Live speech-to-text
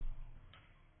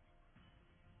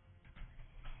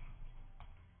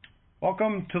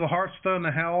Welcome to the Hearthstone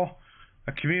to Hell,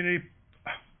 a community,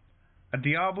 a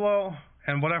Diablo,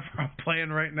 and whatever I'm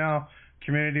playing right now,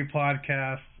 community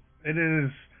podcast. It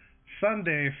is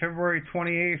Sunday, February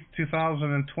 28th,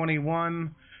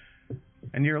 2021,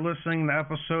 and you're listening to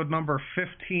episode number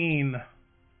 15.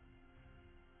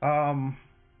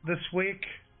 This week,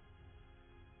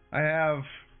 I have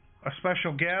a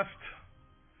special guest.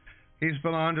 He's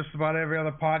been on just about every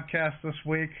other podcast this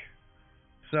week.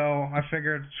 So I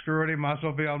figured, screw it, he might as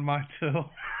well be on mine too.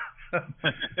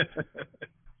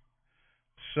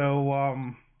 So,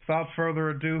 without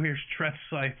further ado, here's Trent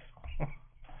Scythe.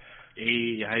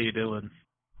 Hey, how you doing?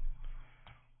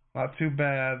 Not too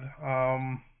bad.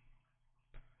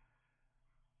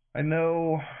 I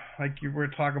know, like you were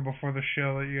talking before the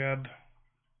show, that you had,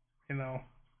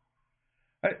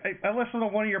 I listened to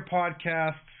one of your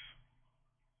podcasts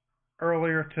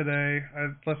earlier today. I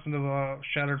listened to the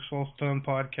Shattered Soulstone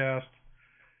podcast,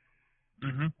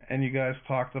 and you guys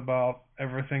talked about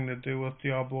everything to do with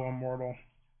Diablo Immortal.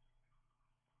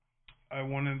 I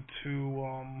wanted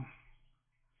to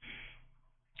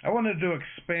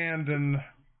expand and,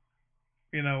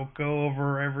 go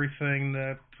over everything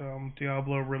that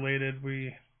Diablo related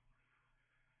we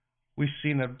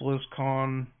seen at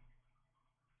BlizzCon,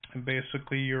 and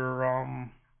basically your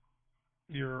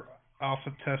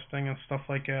alpha testing and stuff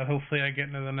like that. Hopefully I get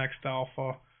into the next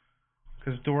alpha,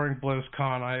 because during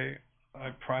BlizzCon I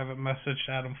private messaged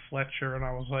Adam Fletcher and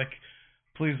I was like,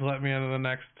 please let me into the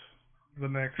next the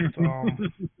next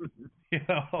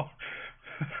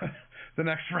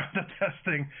round of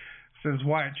testing, since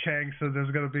Wyatt Chang said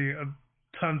there's going to be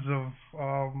tons of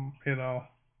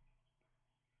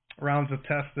rounds of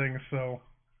testing. So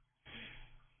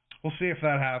we'll see if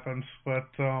that happens, but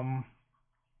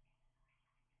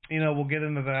we'll get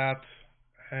into that,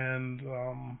 and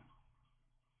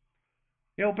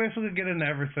basically get into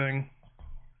everything.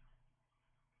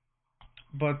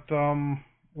 But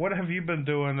what have you been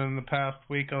doing in the past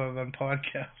week other than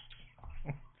podcasts?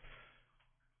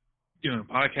 Doing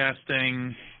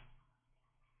podcasting.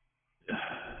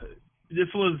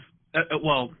 This was it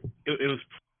was.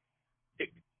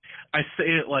 I say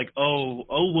it like, oh,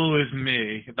 woe is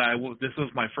me. This was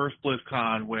my first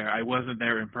BlizzCon where I wasn't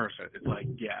there in person. It's like,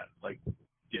 yeah, like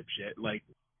dipshit, like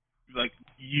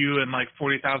you and like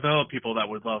 40,000 other people that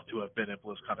would love to have been at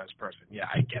BlizzCon as person. Yeah,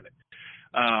 I get it.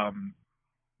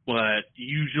 But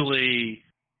usually,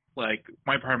 like,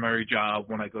 my primary job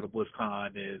when I go to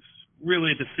BlizzCon is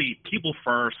really to see people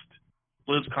first,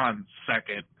 BlizzCon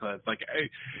second,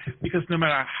 because no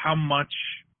matter how much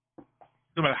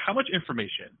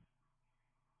information,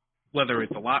 whether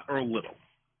it's a lot or a little,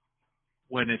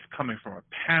 when it's coming from a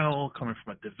panel, coming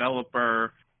from a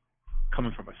developer,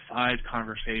 coming from a side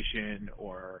conversation,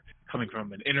 or coming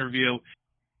from an interview,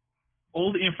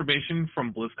 all the information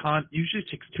from BlizzCon usually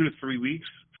takes 2 to 3 weeks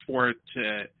for it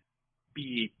to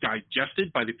be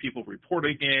digested by the people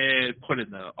reporting it, put in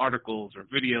the articles or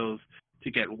videos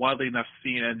to get widely enough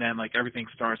seen, and then everything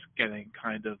starts getting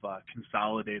kind of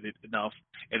consolidated enough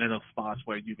in enough spots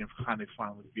where you can kind of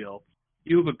finally feel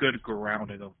you have a good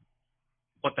grounding of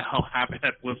what the hell happened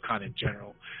at BlizzCon in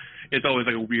general. It's always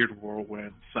like a weird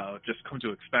whirlwind, so just come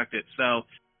to expect it. So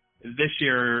this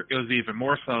year it was even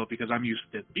more so because I'm used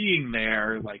to being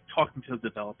there, like talking to the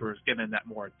developers, getting that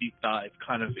more deep dive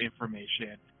kind of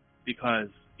information, because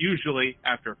usually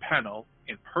after a panel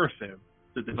in person,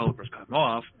 the developers come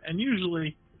off, and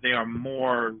usually they are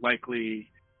more likely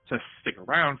to stick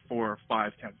around for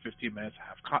 5, 10, 15 minutes,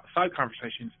 have side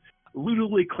conversations,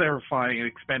 literally clarifying and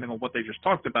expanding on what they just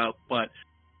talked about, but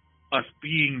us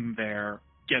being there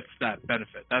gets that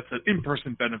benefit. That's an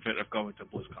in-person benefit of going to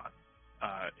BlizzCon,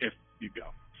 if you go.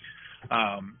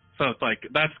 So it's like,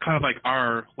 that's kind of like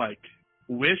our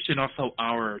wish and also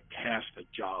our task and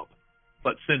job.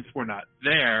 But since we're not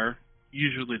there,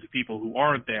 usually the people who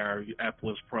aren't there at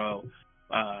BlizzPro,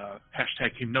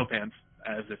 hashtag Team No Pants,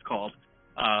 as it's called,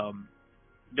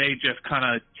 they just kind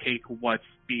of take what's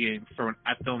being thrown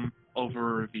at them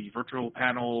over the virtual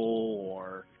panel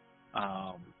or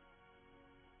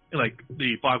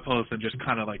the blog posts, and just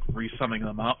kind of re-summing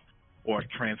them up or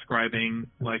transcribing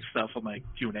stuff on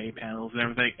Q&A panels and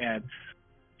everything. And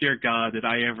dear God, did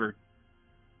I ever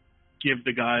give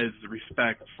the guys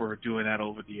respect for doing that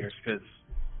over the years, because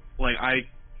I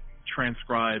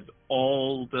transcribed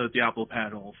all the Diablo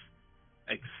panels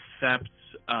except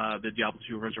the Diablo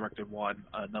 2 Resurrected one.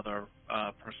 Another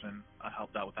person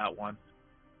helped out with that one.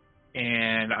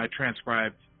 And I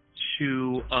transcribed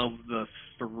 2 of the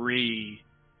 3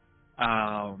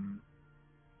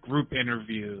 group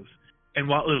interviews. And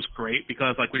while it was great,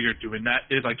 because when you're doing that,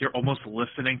 it's you're almost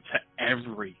listening to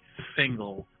every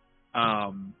single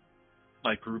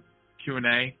like group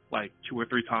Q&A like 2 or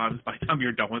 3 times. By the time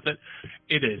you're done with it,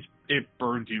 it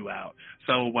burns you out.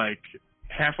 So like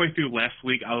halfway through last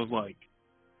week, I was like,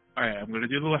 all right, I'm going to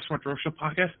do the Westmore Drosha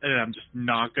podcast, and I'm just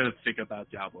not going to think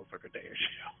about Diablo for a day or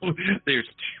so. There's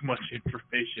too much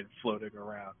information floating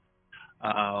around.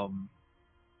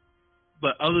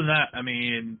 But other than that, I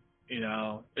mean,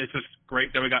 it's just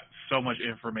great that we got so much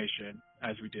information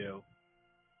as we do.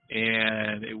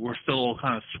 And we're still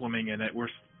kind of swimming in it.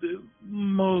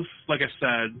 Like I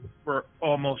said, we're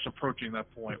almost approaching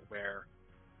that point where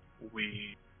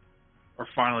we are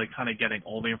finally kind of getting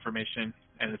all the information,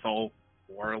 and it's all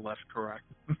more or less correct.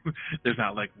 There's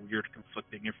not like weird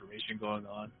conflicting information going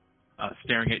on.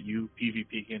 Staring at you,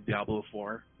 PvP in Diablo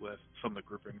 4 with some of the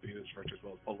group reviews, which as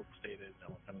well as public stated and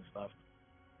all that kind of stuff.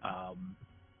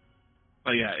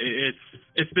 But yeah,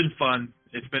 it's been fun.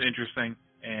 It's been interesting,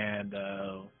 and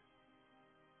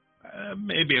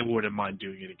maybe I wouldn't mind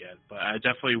doing it again. But I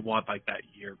definitely want like that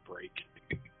year break.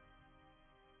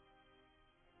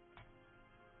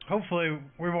 Hopefully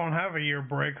we won't have a year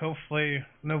break. Hopefully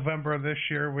November this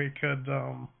year we could,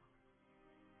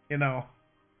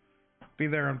 be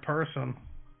there in person.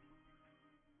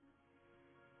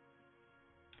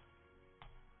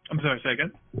 I'm sorry, say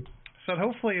again? Said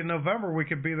hopefully in November we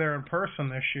could be there in person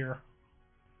this year.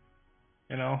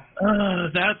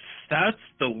 That's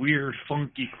the weird,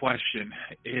 funky question.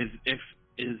 Is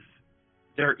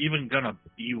there even gonna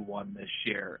be one this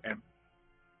year? And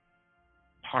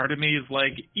part of me is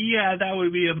like, yeah, that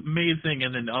would be amazing,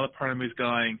 and then the other part of me is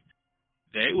going,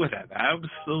 they would have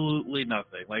absolutely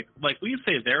nothing. Like we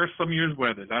say, there are some years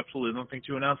where there's absolutely nothing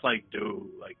to announce. Like, dude,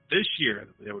 like this year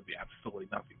there would be absolutely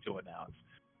nothing to announce.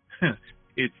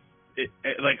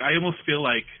 Like I almost feel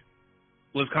like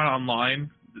BlizzCon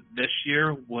Online this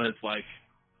year was like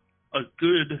a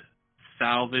good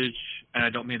salvage, and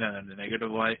I don't mean that in a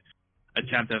negative way,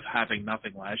 attempt of having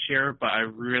nothing last year, but I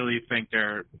really think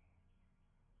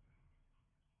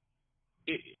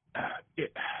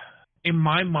in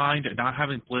my mind, not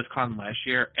having BlizzCon last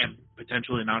year and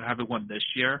potentially not having one this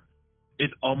year is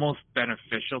almost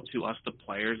beneficial to us, the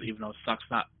players, even though it sucks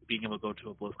not being able to go to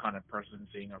a BlizzCon in person and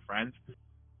seeing our friends,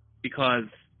 because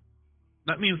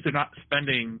that means they're not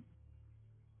spending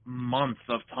months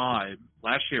of time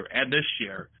last year and this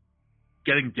year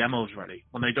getting demos ready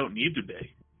when they don't need to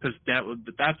be, because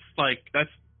that's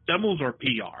demos or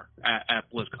PR at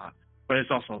BlizzCon, but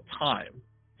it's also time.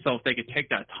 So if they could take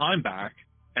that time back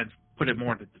and put it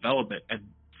more into development and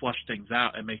flush things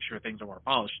out and make sure things are more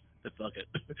polished, that's like it.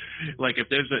 Like if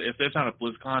there's not a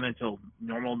BlizzCon until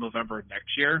normal November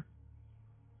next year,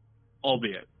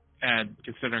 albeit, and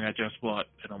considering I just bought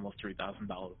an almost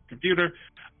 $3,000 computer,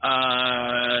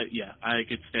 yeah, I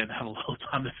could stand out a little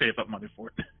time to save up money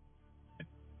for it.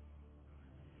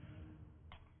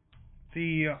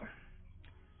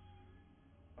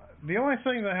 The only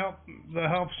thing that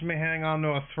helps me hang on to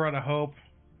a thread of hope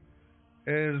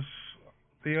is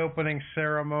the opening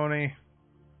ceremony.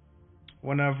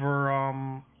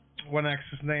 Whenever when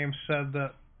X's name said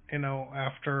that,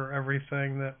 after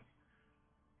everything that,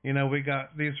 we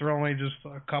got, these are only just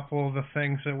a couple of the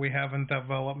things that we have in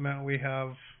development. We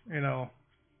have,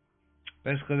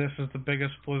 basically this is the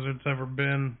biggest Blizzard's ever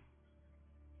been,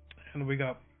 and we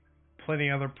got plenty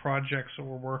other projects that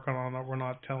we're working on that we're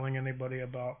not telling anybody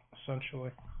about,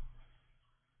 essentially.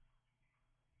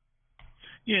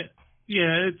 Yeah,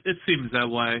 it seems that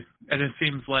way, and it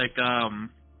seems like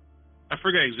I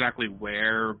forget exactly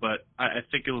where, but I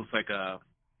think it was like I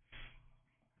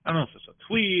don't know if it's a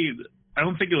tweet. I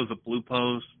don't think it was a blue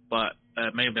post, but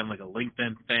it may have been like a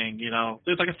LinkedIn thing.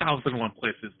 There's like 1,001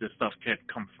 places this stuff can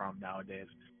come from nowadays.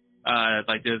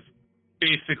 Like there's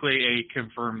basically a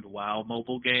confirmed WoW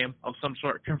mobile game of some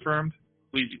sort confirmed.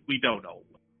 We don't know.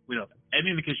 We don't have any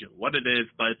indication of what it is,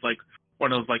 but it's like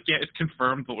one of those like, yeah, it's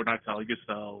confirmed, but we're not telling you,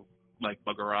 so like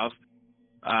bugger off.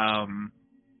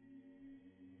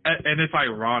 And it's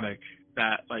ironic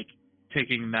that like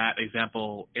taking that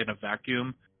example in a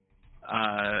vacuum,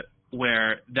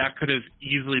 where that could have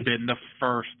easily been the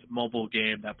first mobile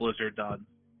game that Blizzard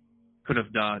could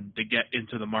have done to get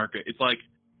into the market. It's like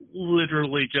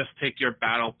literally just take your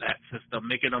battle pet system,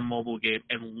 make it a mobile game,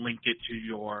 and link it to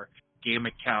your game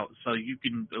account, so you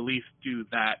can at least do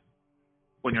that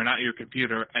when you're not at your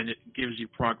computer, and it gives you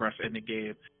progress in the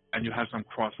game, and you have some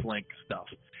cross-link stuff.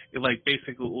 It like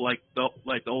basically like the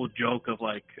old joke of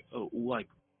like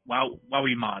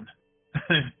Wowimon,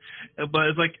 but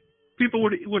it's like people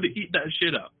would eat that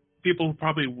shit up. People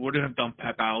probably wouldn't have done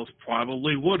pet battles.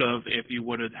 Probably would have if you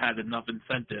would have had enough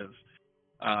incentives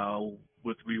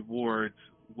with rewards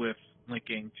with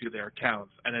linking to their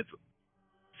accounts. And it's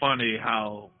funny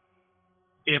how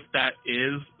if that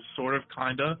is sort of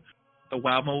kinda the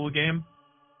WoW mobile game,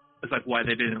 it's like why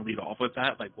they didn't lead off with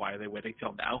that. Like why are they waiting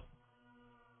till now?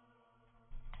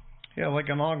 Yeah, like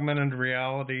an augmented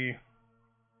reality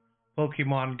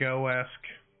Pokemon Go-esque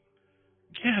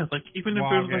Yeah, like even if it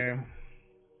WoW was like game.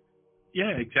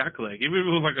 yeah, exactly. Like, even if it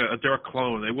was like a direct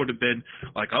clone, they would have been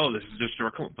like, oh, this is just a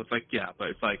direct clone. But it's like, yeah, but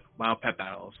it's like WoW Pet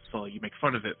Battles. So you make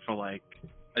fun of it for like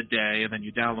a day, and then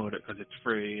you download it because it's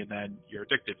free, and then you're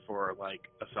addicted for like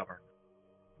a summer.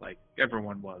 Like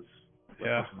everyone was with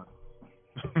Yeah.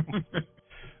 Pokemon.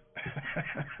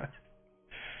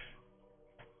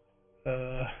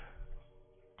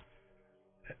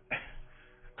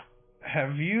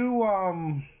 Have you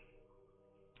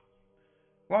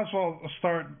might as well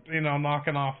start,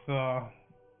 knocking off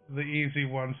the easy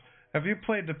ones. Have you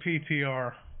played the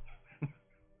PTR?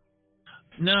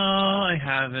 No, I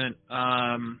haven't.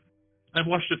 I've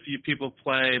watched a few people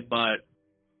play, but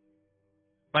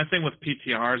my thing with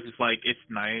PTRs is like it's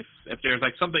nice if there's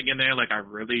like something in there like I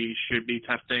really should be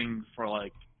testing for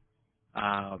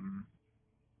um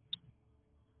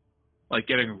like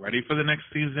getting ready for the next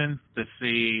season to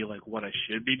see like what I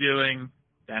should be doing,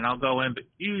 then I'll go in. But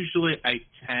usually I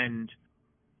tend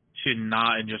to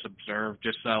not and just observe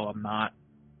just so I'm not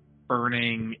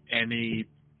burning any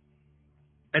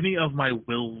of my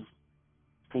will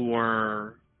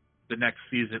for the next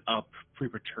season up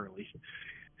prematurely.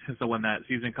 So when that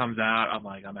season comes out, I'm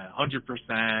like, I'm at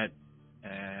 100%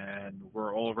 and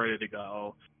we're all ready to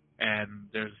go. And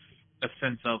there's a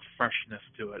sense of freshness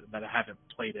to it that I haven't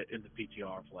played it in the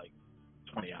PTR for like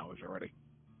 20 hours already.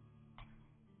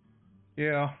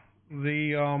 Yeah.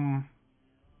 The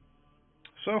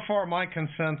so far my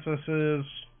consensus is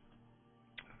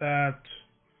that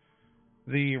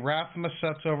the Rathma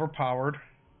set's overpowered.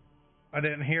 I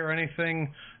didn't hear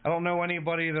anything. I don't know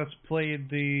anybody that's played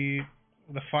the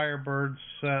Firebird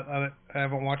set. I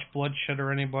haven't watched Bloodshed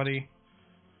or anybody.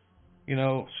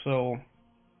 So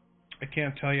I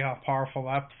can't tell you how powerful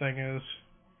that thing is.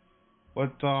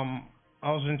 But I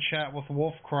was in chat with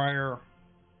Wolfcrier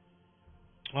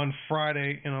on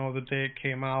Friday, the day it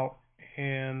came out,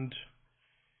 and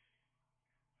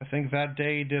I think that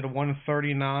day he did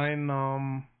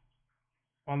 139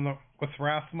 with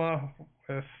Rathma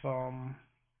with I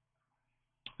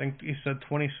think he said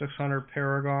 2600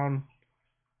 Paragon.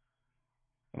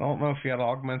 I don't know if he had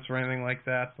augments or anything like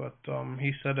that, but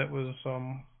he said it was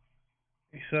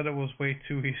way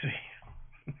too easy.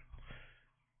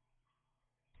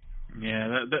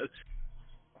 Yeah,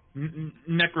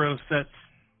 Necro sets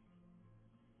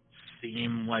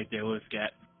seem like they always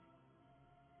get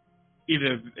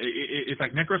either it's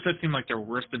like Necro sets seem like they're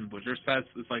worse than Wizard sets.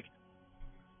 It's like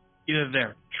either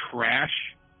they're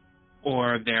trash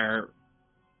or they're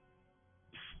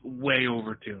way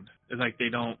overtuned. It's like they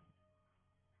don't.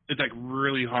 It's like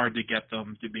really hard to get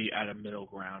them to be at a middle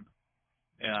ground.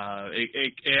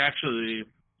 It actually,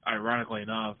 ironically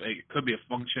enough, it could be a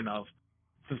function of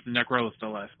since the Necro was the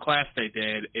last class they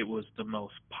did, it was the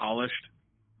most polished,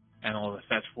 and all the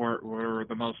sets for it were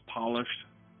the most polished.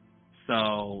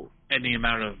 So any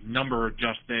amount of number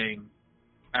adjusting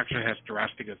actually has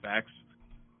drastic effects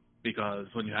because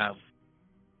when you have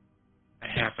a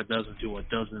half a dozen to a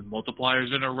dozen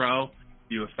multipliers in a row,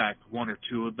 you affect one or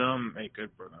two of them, it could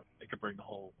bring the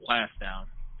whole class down,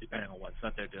 depending on what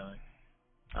set they're doing.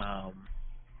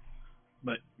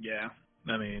 But yeah,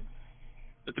 I mean,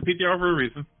 it's a PTR for a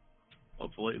reason.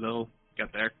 Hopefully they'll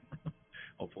get there.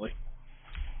 Hopefully.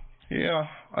 Yeah,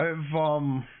 I've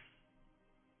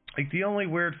like the only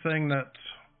weird thing that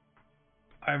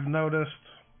I've noticed,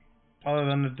 other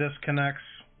than the disconnects,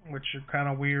 which are kind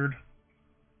of weird.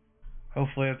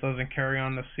 Hopefully it doesn't carry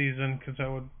on this season because that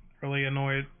would really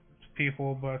annoy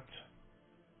people, but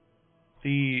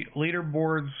the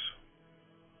leaderboards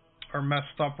are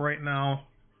messed up right now.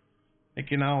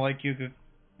 Like, you could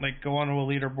go onto a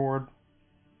leaderboard,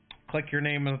 click your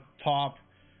name at the top,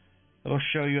 it'll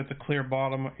show you at the clear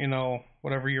bottom,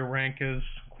 whatever your rank is,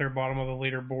 clear bottom of the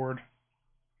leaderboard,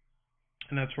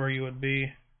 and that's where you would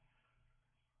be.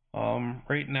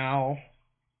 Right now,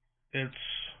 it's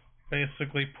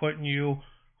basically putting you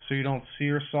so you don't see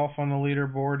yourself on the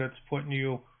leaderboard. It's putting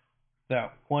you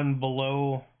that one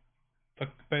below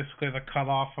basically the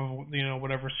cutoff of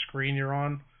whatever screen you're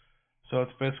on. So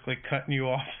it's basically cutting you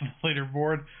off the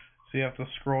leaderboard. So you have to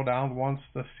scroll down once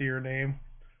to see your name.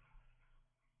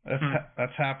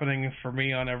 That's happening for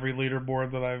me on every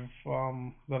leaderboard that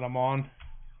I'm on.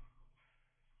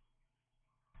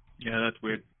 Yeah, that's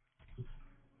weird.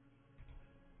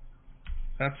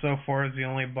 That so far is the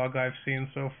only bug I've seen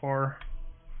so far.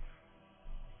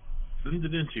 Send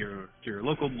it into your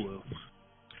local blue.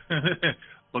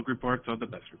 Bug reports are the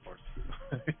best reports.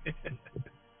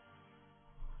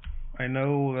 I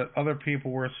know that other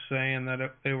people were saying that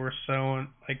if they were showing,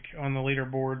 like, on the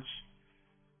leaderboards,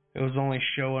 it was only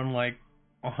showing, like,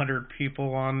 100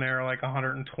 people on there, like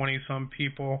 120 some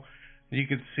people. You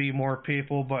could see more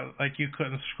people, but, like, you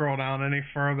couldn't scroll down any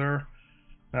further.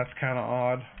 That's kind of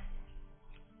odd.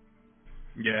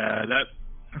 Yeah, that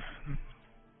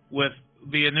with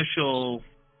the initial,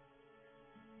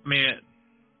 I mean,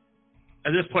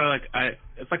 at this point, like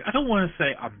it's like I don't want to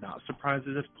say I'm not surprised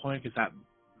at this point because that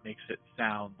makes it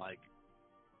sound like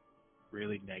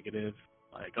really negative.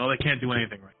 Like, oh, they can't do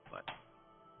anything right. But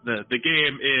the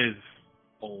game is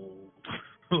old.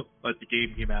 Like the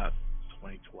game came out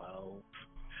in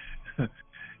 2012,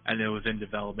 and it was in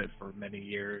development for many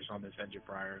years on this engine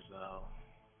prior, so.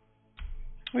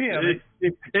 Well, yeah,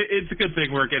 it's a good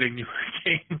thing we're getting newer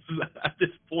games at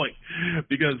this point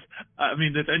because, I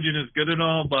mean, this engine is good and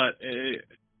all, but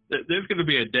there's going to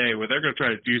be a day where they're going to try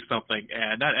to do something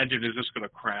and that engine is just going to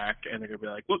crack and they're going to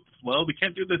be like, whoops, well, we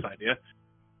can't do this idea.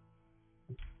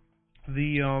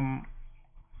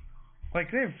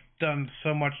 Like, they've done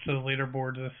so much to the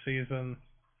leaderboards this season.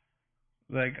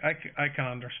 Like, I can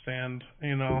understand,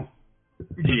 you know.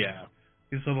 Yeah.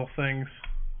 These little things.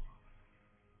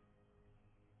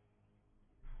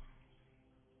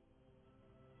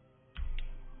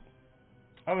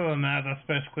 Other than that, that's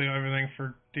basically everything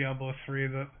for Diablo 3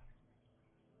 that,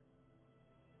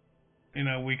 you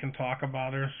know, we can talk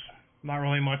about. There's not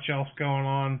really much else going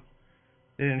on.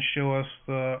 They didn't show us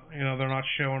they're not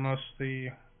showing us the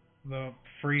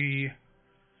free,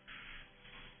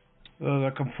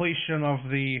 the completion of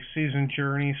the season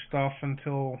journey stuff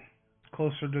until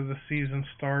closer to the season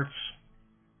starts,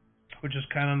 which is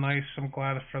kind of nice. I'm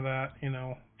glad for that, you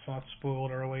know, it's not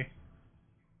spoiled early.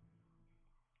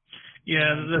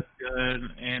 Yeah, that's good.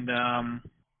 And,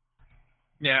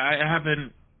 yeah, I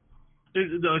haven't,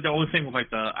 the only thing with,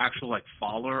 like, the actual, like,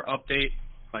 follower update,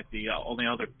 like, the only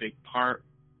other big part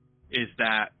is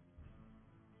that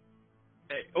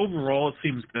overall it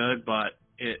seems good, but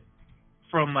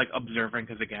from, like, observing,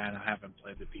 because, again, I haven't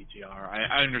played the PTR,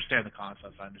 I understand the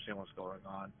concepts, I understand what's going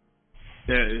on.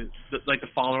 Like, the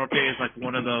follower update is, like,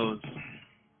 one of those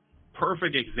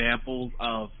perfect examples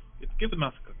of, give the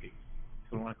mouse a cookie.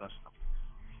 He's going to want a glass of milk.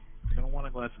 He's going to want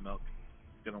a glass of milk.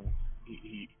 He's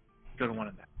going to want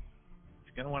a napkin.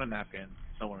 He's going to want a napkin,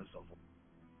 so on and so forth.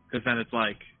 Because then it's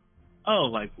like, oh,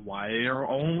 like, why are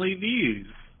only these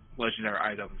legendary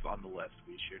items on the list?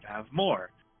 We should have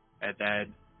more. And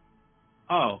then,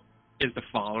 oh, is the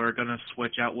follower going to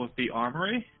switch out with the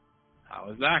armory?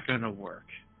 How is that going to work?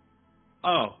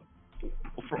 Oh,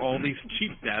 for all these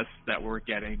cheap deaths that we're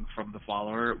getting from the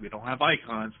follower, we don't have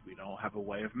icons. We don't have a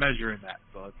way of measuring that.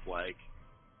 So it's like,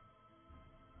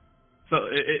 so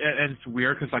and it's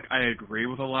weird because, like, I agree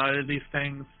with a lot of these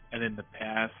things, and in the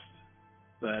past,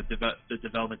 the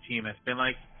development team has been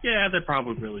like, yeah, there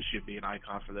probably really should be an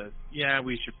icon for this. Yeah,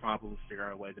 we should probably figure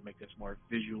out a way to make this more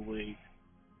visually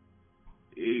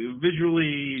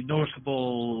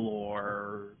noticeable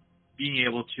or being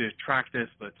able to track this.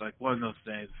 But it's like one of those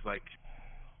things, like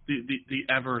the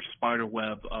ever spider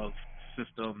web of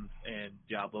systems in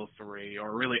Diablo 3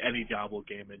 or really any Diablo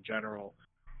game in general.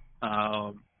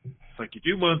 It's like you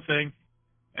do one thing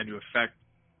and you affect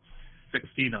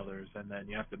 16 others, and then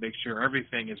you have to make sure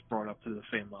everything is brought up to the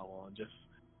same level, and just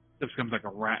becomes like a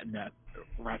rat's nest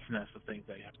of things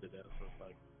that you have to do. So it's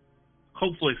like,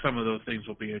 hopefully some of those things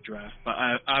will be addressed, but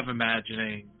I'm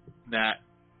imagining that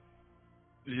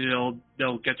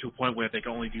they'll get to a point where they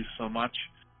can only do so much,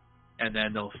 and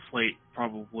then they'll slate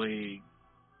probably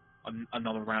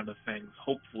another round of things,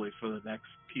 hopefully for the next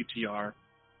PTR,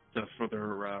 to further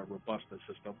robust the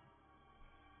system.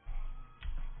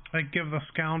 Like, give the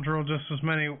scoundrel just as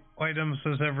many items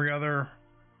as every other,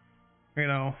 you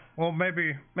know. Well,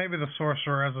 maybe the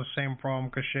sorcerer has the same problem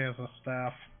because she has a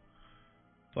staff.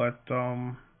 But, you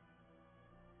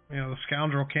know, the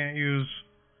scoundrel can't use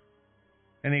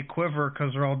any quiver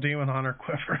because they're all demon hunter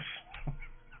quivers.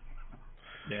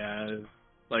 Yeah,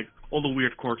 like, all the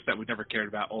weird quirks that we never cared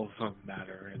about all of a sudden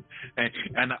matter.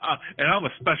 And I'm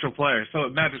a special player, so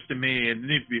it matters to me and it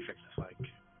needs to be fixed. It's like,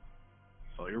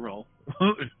 slow your roll.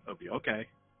 It'll be okay.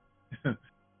 Take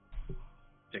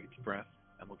a deep breath,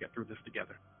 and we'll get through this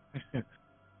together.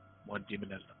 One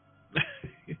demon at a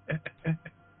time.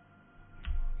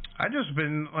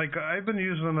 I've been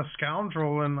using a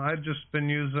scoundrel, and I've just been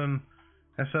using,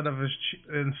 instead of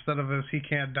his he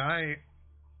can't die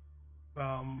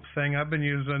thing, I've been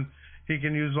using he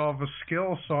can use all of his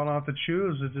skills, so I don't have to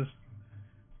choose. I just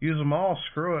use them all.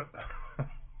 Screw it.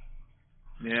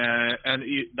 Yeah, and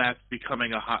that's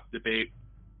becoming a hot debate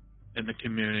in the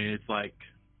community. It's like,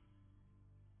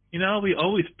 we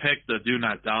always pick the do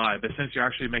not die, but since you're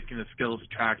actually making the skills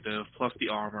attractive, plus the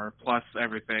armor, plus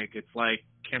everything, it's like,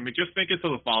 can we just make it so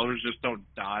the followers just don't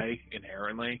die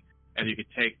inherently? And you could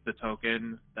take the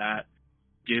token that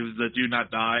gives the do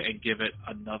not die and give it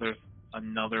another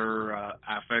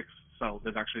affix. So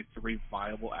there's actually 3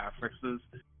 viable affixes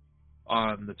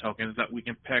on the tokens that we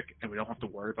can pick, and we don't have to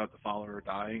worry about the follower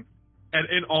dying. And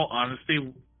in all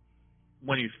honesty,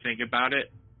 when you think about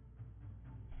it,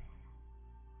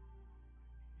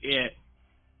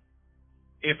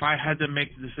 if I had to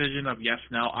make the decision of yes,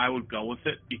 no, I would go with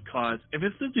it, because if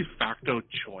it's the de facto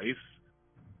choice,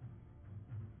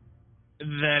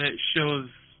 then it shows,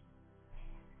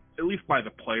 at least by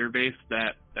the player base,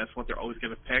 that that's what they're always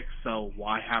going to pick. So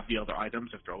why have the other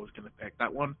items if they're always going to pick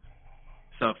that one?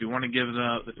 So if you want to give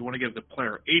the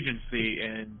player agency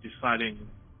in deciding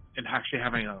and actually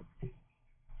having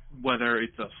whether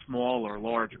it's a small or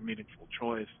large or meaningful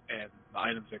choice and the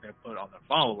items they're going to put on their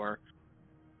follower,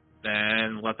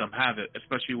 then let them have it,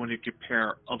 especially when you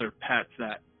compare other pets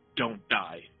that don't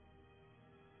die.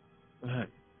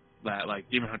 That, like,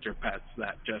 Demon Hunter pets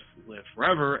that just live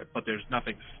forever, but there's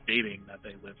nothing stating that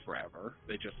they live forever.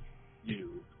 They just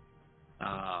do.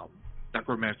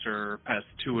 Necromancer pets,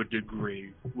 to a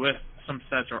degree, with some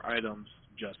sets or items,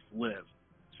 just live.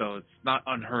 So it's not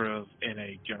unheard of in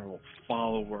a general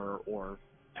follower or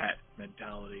pet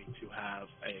mentality to have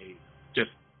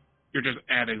you're just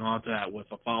adding on to that with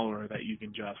a follower that you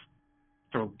can just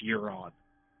throw gear on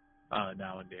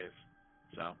nowadays.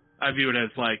 So I view it as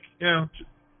like,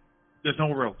 there's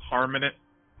no real harm in it.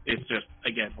 It's just,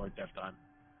 again, more dev time.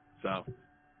 So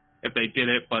if they did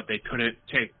it, but they couldn't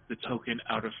take the token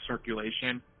out of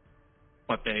circulation,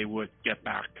 but they would get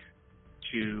back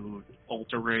to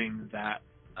altering that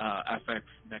FX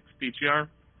next PTR,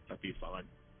 that'd be fine.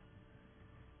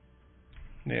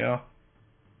 Yeah.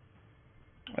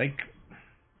 Like,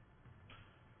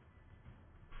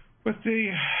 with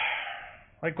the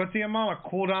amount of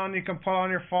cooldown you can put on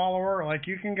your follower, like,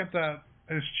 you can get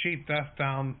his cheat death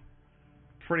down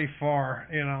pretty far,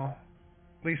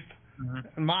 at least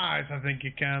in my eyes. I think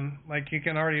you can. Like, you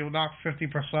can already knock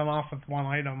 50% off with one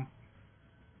item,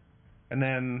 and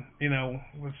then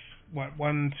with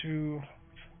 1, 2,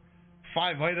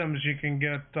 5 items you can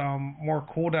get more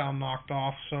cooldown knocked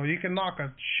off. So you can knock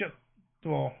a shit.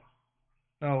 Well,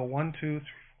 no, 1, 2,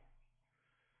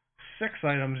 3, 6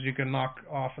 items you can knock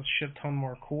off a shit ton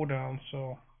more cooldown.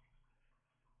 So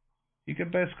you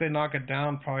could basically knock it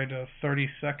down probably to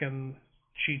 30-second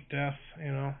cheat death,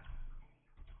 Yeah.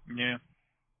 And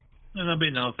that'll be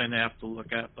another thing they have to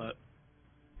look at, but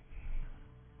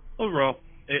overall,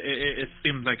 it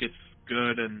seems like it's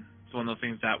good, and it's one of the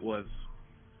things that was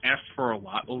asked for a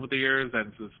lot over the years,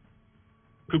 and it's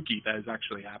kooky that is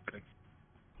actually happening.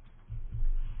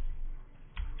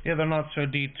 Yeah, they're not so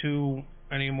D2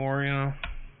 anymore,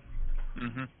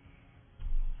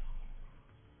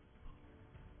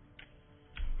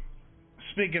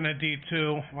 Speaking of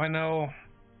D2,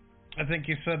 I think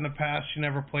you said in the past you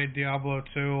never played Diablo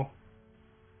 2.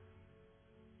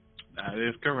 That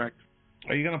is correct.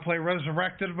 Are you going to play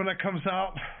Resurrected when it comes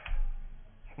out?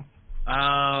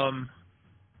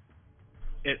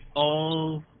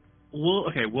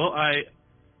 Will I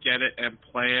get it and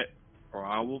play it?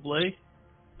 Probably.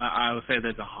 I would say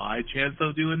there's a high chance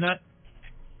of doing that.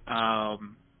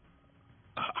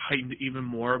 Heightened even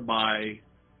more by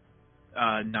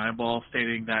Nineball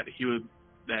stating that he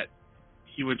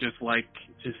would just like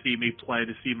to see me play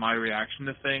to see my reaction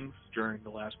to things during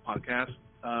the last podcast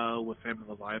with him and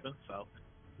Leviathan. So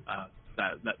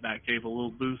that gave a little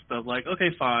boost of like,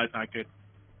 okay, fine, I could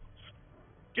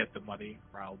get the money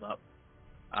riled up.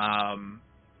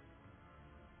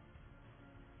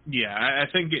 Yeah, I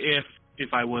think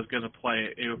if I was gonna play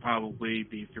it, it would probably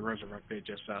be through Resurrected,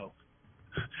 just so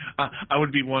I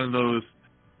would be one of those.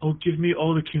 Oh, give me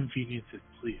all the conveniences,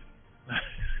 please.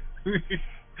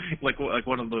 like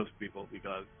one of those people,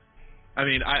 because I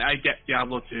mean, I get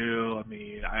Diablo 2. I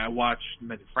mean, I watched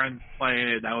many friends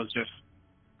play it.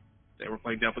 They were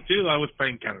playing Diablo 2. I was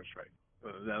playing Counter-Strike.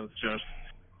 That was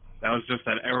just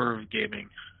that era of gaming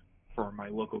for my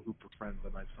local group of friends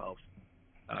and myself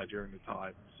during the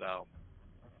time. So,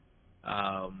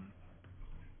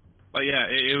 but yeah,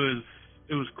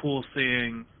 it was cool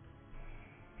seeing,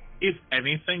 if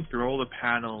anything, through all the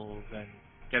panels and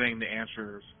getting the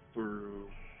answers through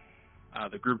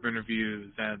the group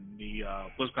interviews and the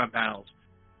BlizzCon panels,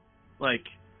 like,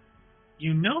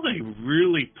 you know they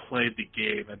really played the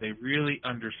game and they really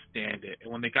understand it.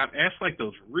 And when they got asked like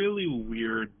those really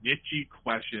weird, niche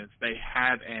questions, they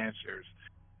had answers.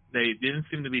 They didn't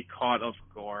seem to be caught off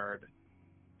guard,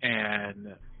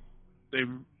 and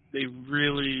they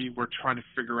really were trying to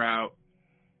figure out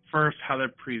first how to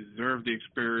preserve the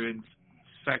experience,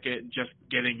 second just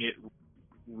getting it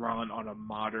run on a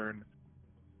modern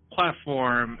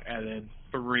platform, and then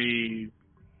three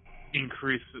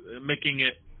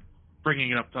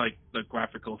bringing it up to like the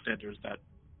graphical standards that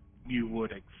you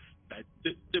would expect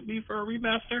it to be for a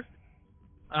remaster,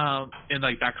 in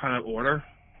like that kind of order.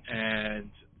 And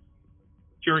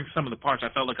during some of the parts, I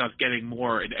felt like I was getting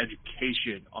more an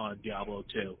education on Diablo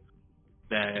 2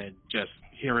 than just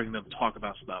hearing them talk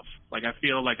about stuff. Like, I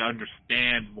feel like I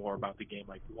understand more about the game,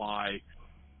 like why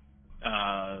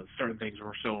certain things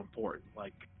were so important.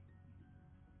 Like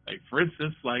for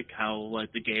instance, like how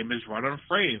like the game is run on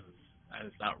frames and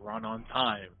it's not run on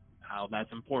time. How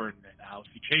that's important, and how if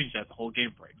you change that, the whole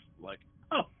game breaks. Like,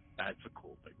 oh, that's a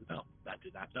cool thing to know. That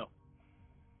did not know.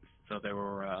 So there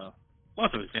were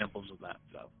lots of examples of that.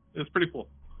 So it was pretty cool.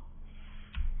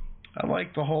 I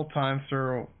like the whole time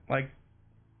through, like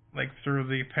through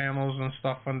the panels and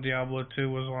stuff when Diablo 2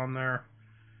 was on there,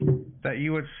 that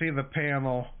you would see the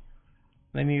panel,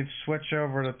 then you'd switch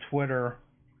over to Twitter,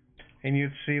 and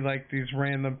you'd see like these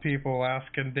random people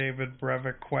asking David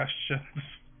Brevik questions.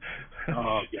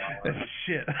 Oh yeah. And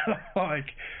shit.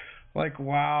 like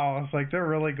wow. It's like they're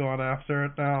really going after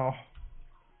it now.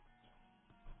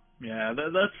 Yeah,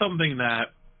 that's something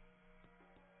that's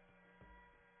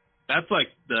like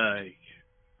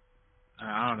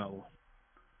I don't know.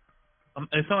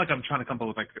 It's not like I'm trying to come up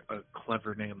with like a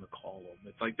clever name to call them.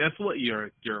 It's like that's what I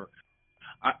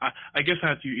guess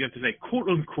you have to say, quote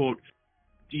unquote,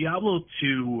 Diablo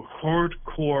 2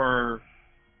 hardcore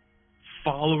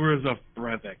followers of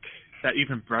Brevik. That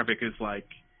even Brevik is like,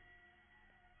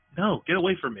 no, get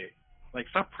away from me. Like,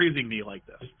 stop praising me like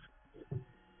this.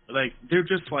 Like, they're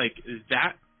just like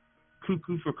that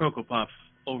cuckoo for Cocoa Puffs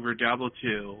over Diablo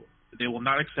 2. They will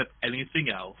not accept anything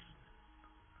else.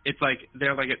 It's like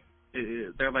they're like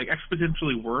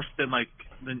exponentially worse than like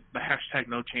the hashtag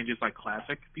no changes like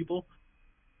classic people,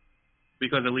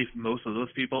 because at least most of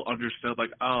those people understood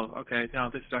like, oh, okay, no,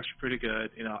 this is actually pretty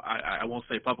good. You know, I won't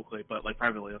say publicly, but like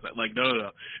privately, I was like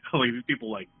no. Like these people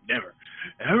like never,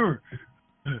 ever.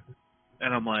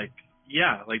 And I'm like,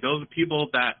 yeah, like those are people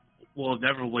that will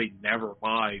never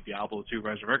buy Diablo 2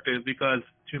 Resurrected because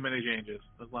too many changes.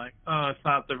 It's like, oh, it's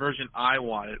not the version I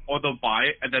wanted. Or they'll buy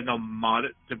it and then they'll mod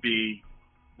it to be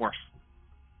worse.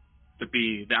 To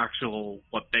be the actual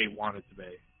what they want it to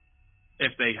be.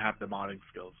 If they have the modding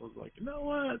skills. So I was like, you know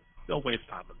what? Don't waste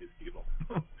time with these people.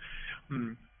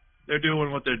 They're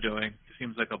doing what they're doing. It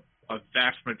seems like a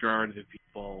vast majority of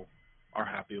people are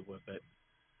happy with it.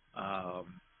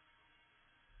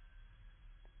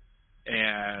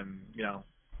 And, you know,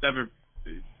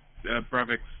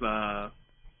 Brevik's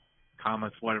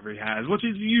comments, whatever he has, which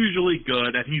is usually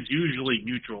good, and he's usually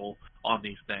neutral on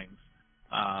these things.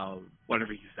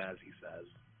 Whatever he says, he says.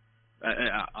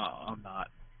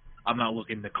 I'm not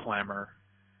looking to clamor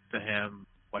to him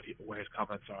what his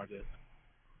comments are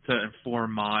to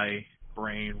inform my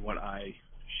brain what I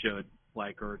should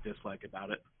like or dislike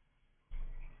about it.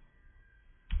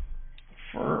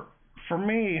 For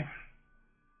me,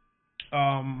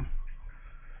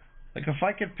 like if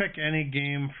I could pick any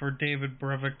game for David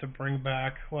Brevik to bring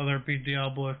back, whether it be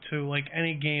Diablo 2, like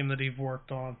any game that he's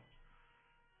worked on,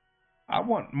 I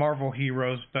want Marvel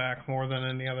Heroes back more than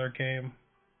any other game.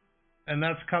 And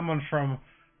that's coming from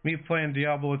me playing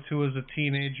Diablo 2 as a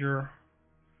teenager.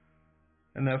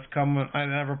 And that's coming, I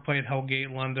never played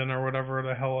Hellgate London or whatever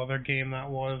the hell other game that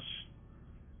was.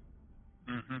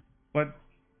 Mm-hmm. But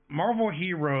Marvel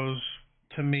Heroes,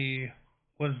 to me,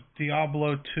 was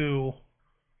Diablo 2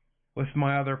 with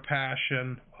my other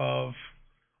passion of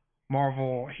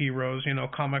Marvel heroes, you know,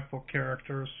 comic book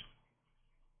characters.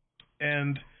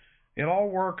 And it all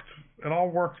worked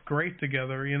great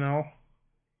together, you know.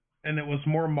 And it was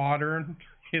more modern,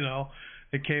 you know.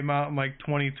 It came out in like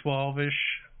 2012-ish,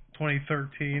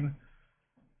 2013.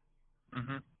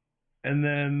 Mm-hmm. And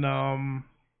then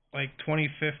like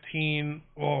 2015,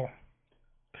 well,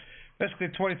 basically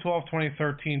 2012,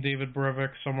 2013, David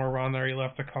Brevik, somewhere around there, he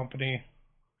left the company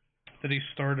that he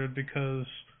started because,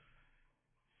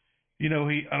 you know,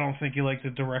 I don't think he liked the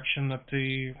direction that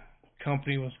the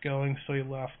company was going, so he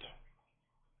left.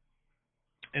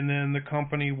 And then the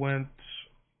company went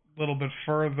a little bit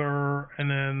further, and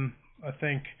then I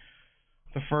think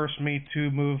the first Me Too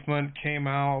movement came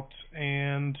out,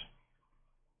 and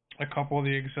a couple of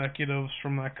the executives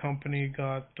from that company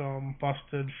got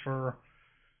busted for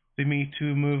the Me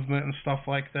Too movement and stuff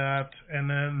like that. And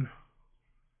then,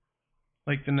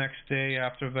 like the next day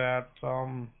after that,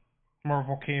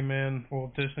 Marvel came in.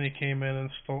 Well, Disney came in and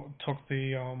took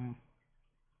the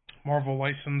Marvel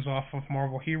license off of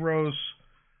Marvel Heroes.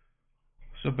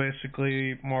 So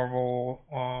basically, Marvel,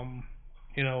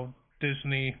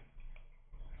 Disney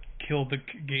killed the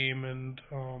game in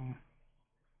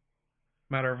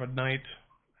matter of a night,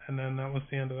 and then that was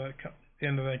the end of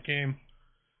that game.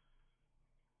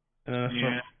 And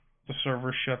then the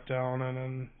server shut down, and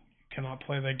then you cannot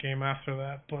play that game after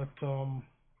that. But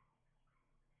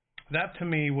that to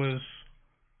me was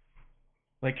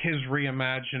like his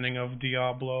reimagining of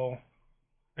Diablo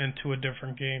into a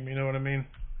different game. You know what I mean?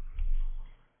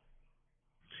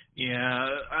 Yeah,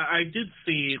 I did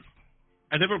see.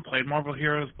 I never played Marvel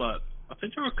Heroes, but I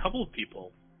think there were a couple of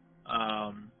people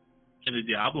in the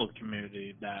Diablo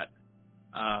community that,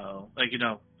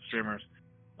 streamers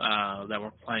that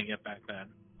were playing it back then.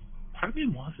 Part of me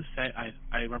wants to say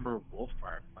I remember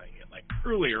Wolffire playing it like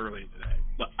early today,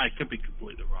 but I could be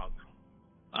completely wrong.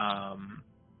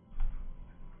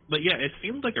 But yeah, it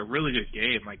seemed like a really good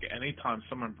game. Like anytime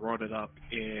someone brought it up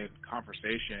in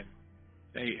conversation,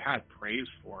 they had praise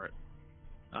for it.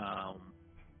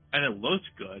 And it looked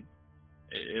good.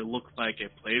 It looked like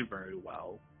it played very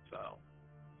well. So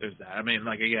there's that. I mean,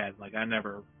 I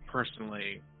never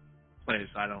personally played,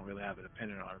 so I don't really have an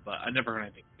opinion on it, but I never heard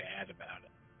anything bad about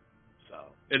it. So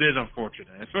it is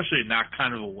unfortunate, especially in that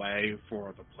kind of a way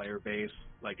for the player base.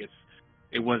 Like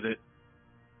it wasn't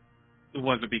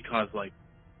because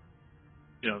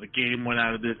the game went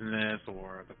out of business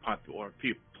or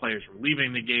players were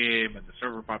leaving the game and the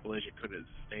server population couldn't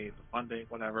sustain the funding,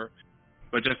 whatever.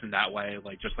 But just in that way,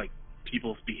 just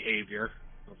people's behavior,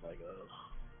 I was like,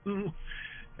 ugh.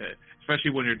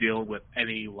 Especially when you're dealing with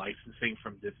any licensing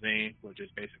from Disney, which is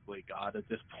basically God at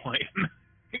this point.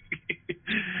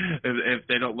 if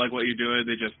they don't like what you're doing,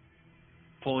 they just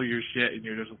pull your shit and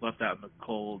you're just left out in the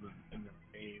cold and the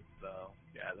rain. So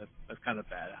yeah, that's kind of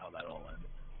bad how that all ended.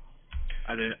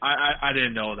 I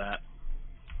didn't know that.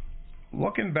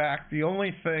 Looking back, the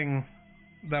only thing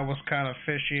that was kind of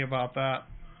fishy about that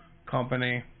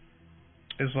company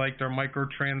is their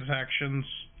microtransactions,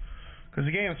 because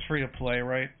the game is free to play,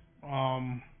 right?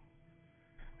 And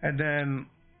then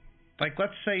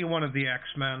let's say you wanted the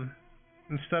X-Men.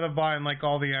 Instead of buying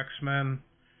all the X-Men,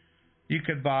 you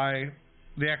could buy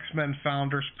the X-Men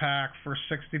Founders Pack for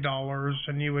 $60,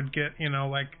 and you would get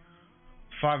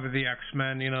 5 of the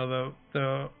X-Men,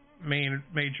 the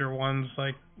major ones,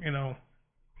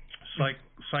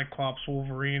 Cyclops,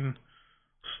 Wolverine,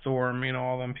 Storm,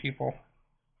 all them people.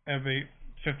 Every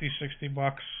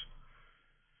 $50-$60.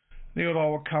 They would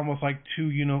all come with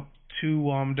two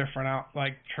different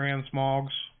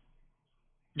transmogs.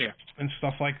 Yeah. And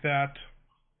stuff like that.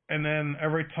 And then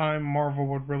every time Marvel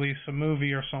would release a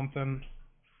movie or something,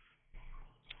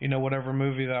 whatever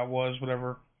movie that was,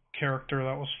 whatever character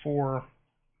that was for,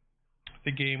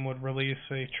 the game would release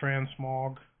a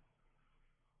transmog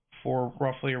for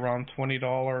roughly around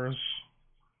 $20.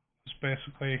 It's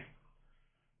basically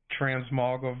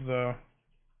transmog of the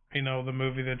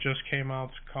movie that just came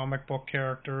out, comic book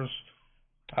characters,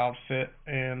 outfit,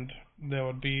 and there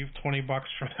would be $20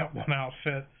 for that one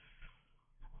outfit.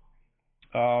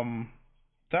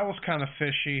 That was kind of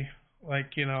fishy,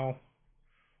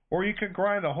 or you could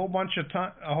grind a whole bunch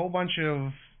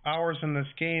of hours in this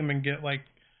game and get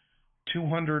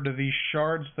 200 of these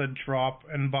shards that drop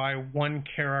and buy one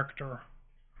character.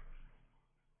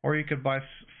 Or you could buy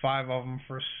 5 of them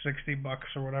for $60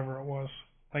 or whatever it was.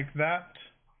 That.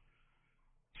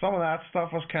 Some of that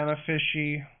stuff was kind of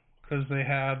fishy because they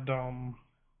had,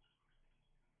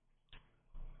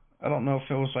 I don't know if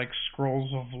it was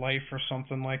Scrolls of Life or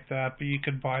something like that, but you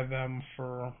could buy them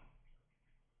for,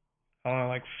 I don't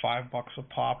know, $5 a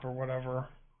pop or whatever.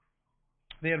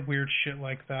 They had weird shit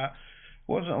like that.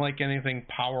 It wasn't anything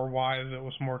power-wise. It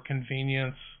was more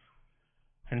convenience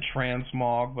and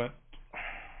transmog, but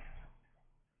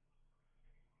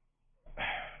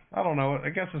I don't know. I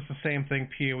guess it's the same thing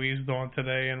PoE's doing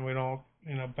today, and we don't,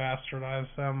 bastardize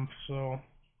them. So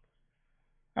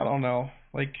I don't know.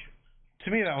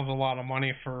 To me, that was a lot of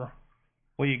money for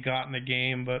what you got in the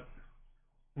game, but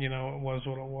it was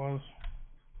what it was.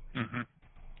 Mhm.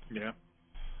 Yeah.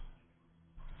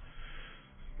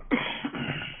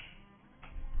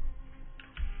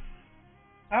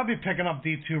 I'll be picking up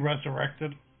D2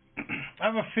 Resurrected. I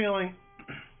have a feeling,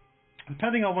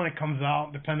 depending on when it comes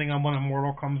out, depending on when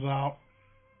Immortal comes out,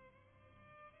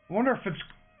 I wonder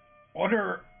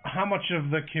how much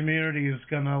of the community is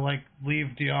gonna like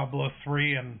leave Diablo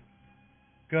 3 and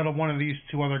go to one of these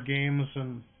two other games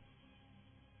and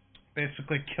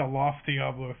basically kill off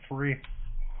Diablo 3.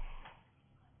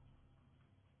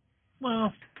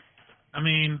 Well, I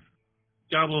mean,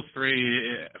 Diablo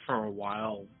 3 for a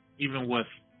while, even with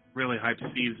really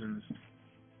hyped seasons,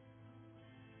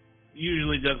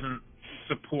 usually doesn't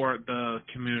support the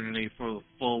community for the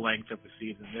full length of the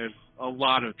season. There's a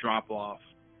lot of drop-off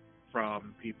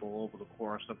from people over the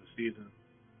course of the season.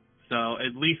 So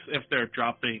at least if they're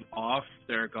dropping off,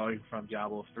 they're going from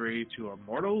Diablo 3 to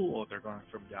Immortal, or they're going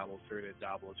from Diablo 3 to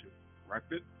Diablo 2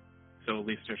 Corrected. So at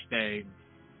least they're staying,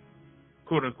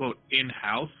 quote-unquote,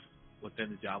 in-house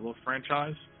within the Diablo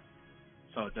franchise.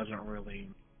 So it doesn't really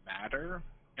matter.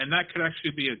 And that could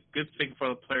actually be a good thing for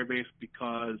the player base,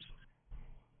 because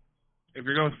if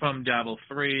you're going from Diablo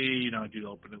 3, do the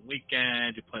opening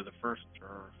weekend, you play the first,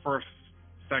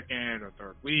 second, or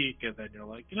third week, and then you're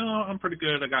like, I'm pretty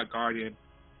good, I got Guardian.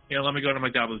 Let me go to my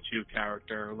Diablo 2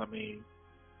 character, let me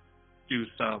do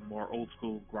some more old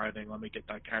school grinding, let me get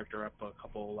that character up a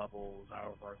couple levels,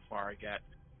 however far I get.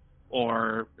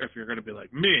 Or if you're going to be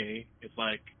like me, it's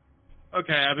like,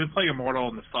 okay, I've been playing Immortal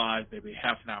on the side, maybe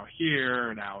half an hour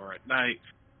here, an hour at night.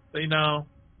 But,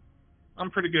 I'm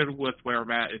pretty good with where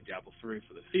I'm at in Diablo 3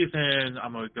 for the season.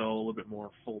 I'm going to go a little bit more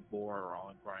full bore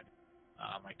on grinding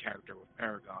my character with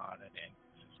Paragon and any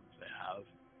systems they have.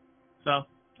 So,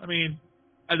 I mean,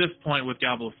 at this point with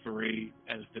Diablo 3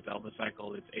 and its development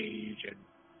cycle, its age, and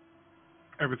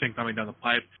everything coming down the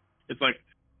pipe, it's like,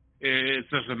 it's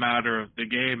just a matter of the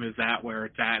game is at where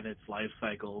it's at in its life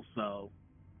cycle. So,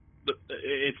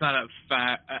 it's not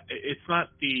it's not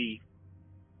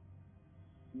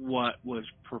what was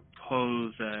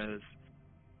proposed as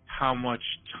how much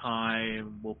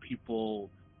time will people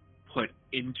put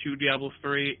into Diablo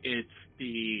 3. It's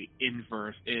the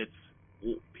inverse. It's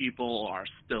people are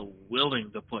still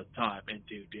willing to put time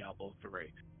into Diablo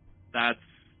 3. That's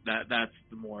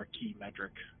the more key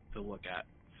metric to look at.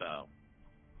 So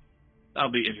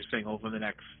that'll be interesting over the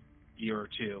next year or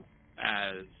two,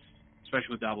 as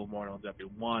especially with Diablo Immortal and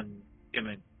W1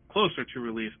 getting closer to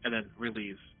release, and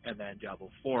then Diablo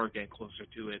 4 getting closer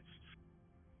to its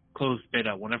closed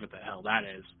beta, whenever the hell that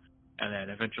is, and then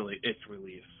eventually its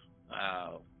release.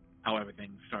 How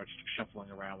everything starts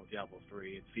shuffling around with Diablo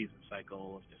 3 and season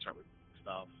cycle, if they start with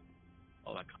stuff,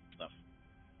 all that kind of stuff.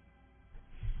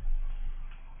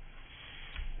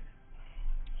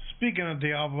 Speaking of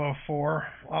Diablo 4,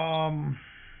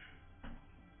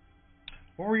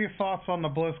 what were your thoughts on the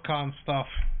BlizzCon stuff?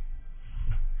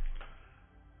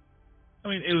 I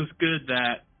mean, it was good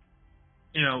that,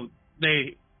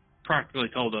 they practically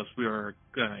told us we were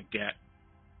going to get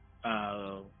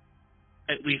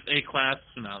at least a class.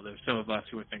 There's some of us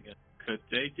who were thinking, could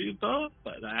they do both?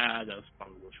 But that was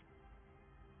probably wishful.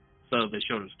 So they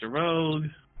showed us the Rogue,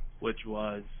 which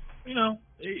was,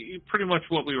 pretty much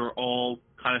what we were all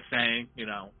kind of saying.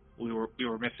 We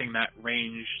were missing that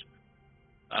ranged,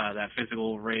 that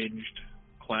physical ranged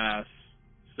class.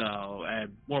 So,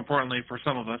 and more importantly for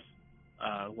some of us,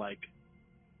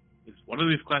 is one of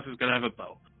these classes going to have a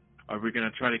bow? Are we going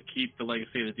to try to keep the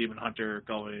legacy of the Demon Hunter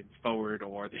going forward,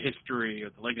 or the history or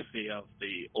the legacy of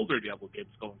the older Diablo games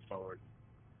going forward?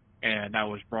 And that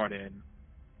was brought in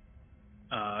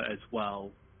as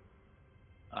well.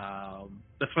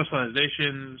 The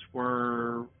specializations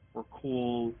were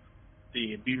cool.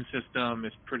 The immune system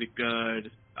is pretty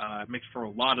good. It makes for a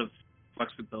lot of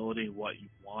flexibility in what you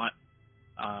want.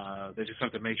 They just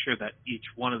have to make sure that each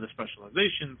one of the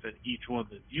specializations and each one of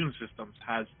the immune systems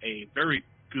has a very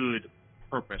good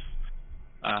purpose.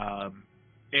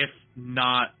 If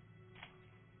not,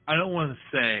 I don't want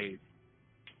to say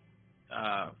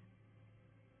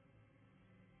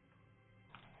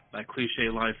that cliche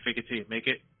line, fake it till you make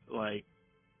it. Like,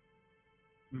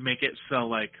 make it so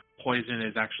like poison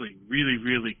is actually really,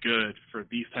 really good for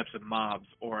these types of mobs,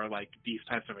 or like these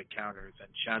types of encounters, and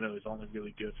shadow is only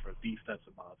really good for these types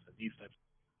of mobs and these types of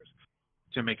encounters,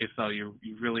 to make it so you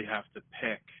really have to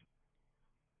pick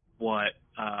what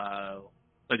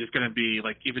like it's going to be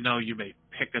like. Even though you may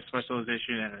pick a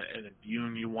specialization and an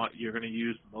immune you're going to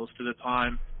use most of the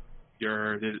time,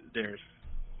 there's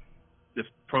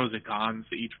pros and cons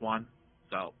to each one.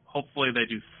 So hopefully they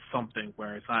do something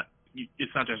where it's not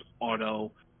just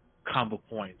auto combo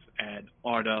points and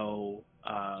auto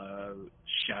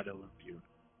shadow immune.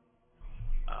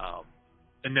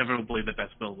 Inevitably the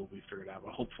best build will be figured out,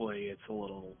 but hopefully it's a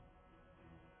little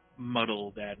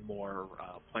muddled and more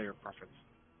player preference.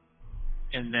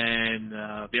 And then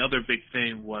the other big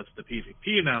thing was the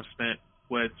PvP announcement,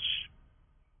 which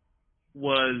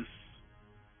was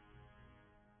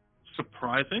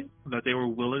surprising that they were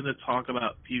willing to talk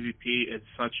about PvP in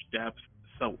such depth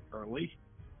so early.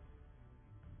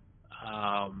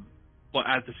 But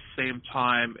at the same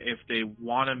time, if they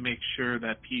want to make sure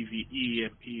that PvE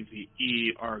and PvE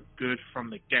are good from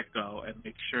the get-go and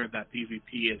make sure that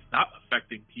PvP is not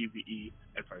affecting PvE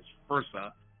and vice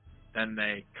versa, then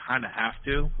they kind of have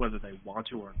to, whether they want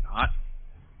to or not,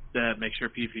 to make sure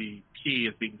PvP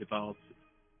is being developed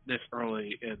this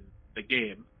early in the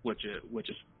game, which is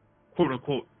quote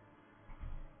unquote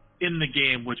in the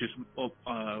game, which is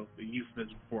a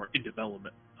euphemism for in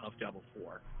development of Diablo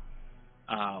 4.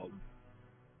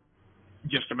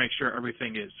 Just to make sure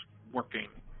everything is working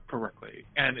correctly.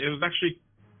 And it was actually,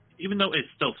 even though it's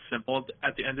still simple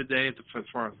at the end of the day, as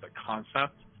far as the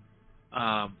concept,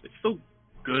 it's still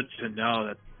good to know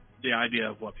that the idea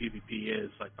of what PvP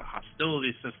is, like the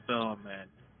hostility system, and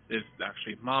there's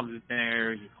actually mobs in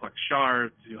there. You collect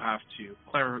shards. You have to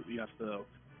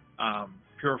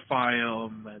purify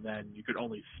them, and then you can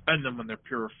only spend them when they're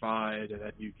purified, and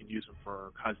then you can use them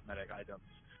for cosmetic items.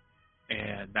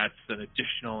 And that's an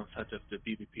additional incentive to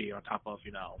PvP on top of,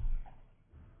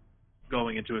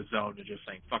 going into a zone and just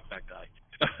saying, fuck that guy.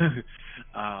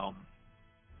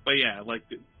 But yeah, like,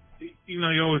 you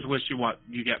always wish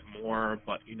you get more,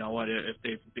 but you know what, if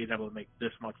they've been able to make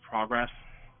this much progress,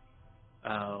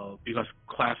 because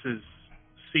classes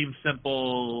seem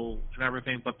simple and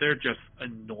everything, but they're just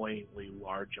annoyingly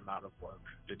large amount of work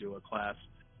to do a class.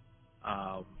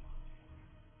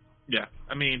 Yeah,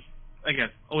 I mean, again,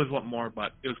 always want more,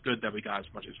 but it was good that we got as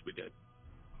much as we did.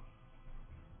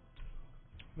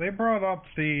 They brought up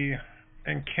the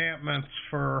encampments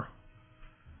for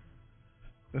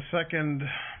the second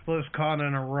BlizzCon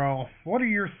in a row. What are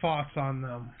your thoughts on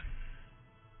them?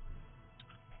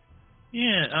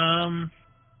 Yeah,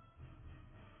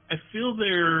 I feel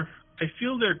they're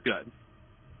good.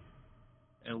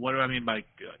 And what do I mean by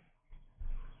good?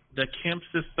 The camp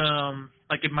system,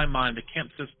 like in my mind, the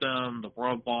camp system, the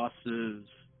world bosses,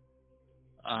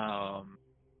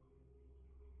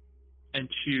 and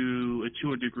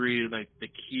to a degree, like the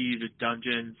key to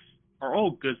dungeons are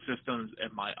all good systems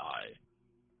in my eye.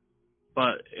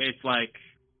 But it's like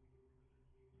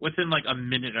within like a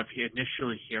minute of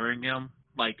initially hearing them,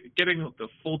 like getting the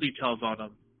full details on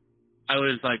them, I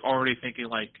was like already thinking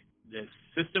like this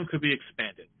system could be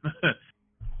expanded.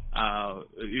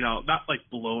 Not like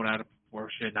blown out of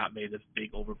proportion, not made this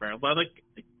big overbearing, but like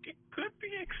it could be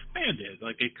expanded.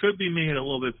 Like it could be made a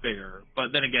little bit bigger.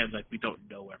 But then again, like we don't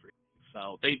know everything.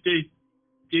 So they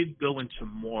did go into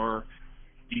more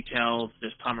details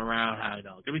this time around. How it's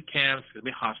gonna be camps, it's gonna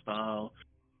be hostile.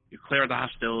 You clear the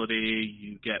hostility,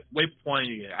 you get waypoint,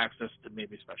 you get access to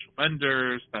maybe special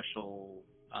vendors, special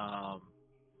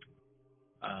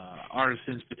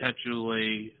artisans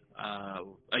potentially.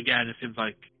 Again, it seems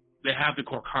like they have the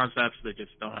core concepts, they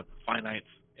just don't have the finites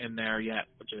in there yet,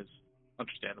 which is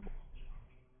understandable.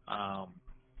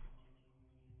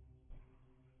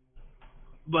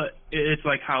 But it's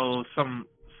like how some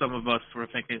of us were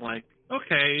thinking like,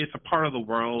 okay, it's a part of the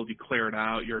world, you clear it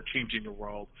out, you're changing the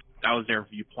world. That was their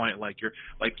viewpoint.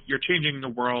 You're changing the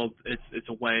world. It's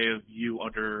a way of you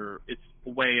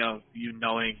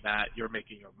knowing that you're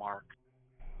making your mark,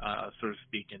 so to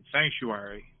speak, in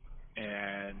Sanctuary,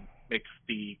 and makes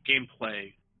the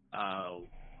gameplay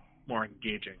more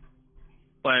engaging.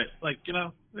 But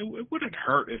it wouldn't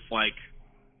hurt if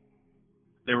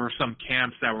there were some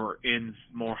camps that were in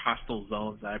more hostile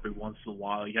zones that every once in a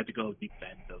while you had to go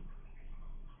defend them.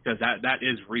 Because that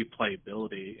is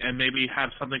replayability. And maybe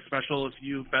have something special if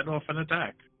you fend off an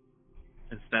attack.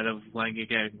 Instead of letting it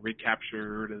get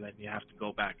recaptured and then you have to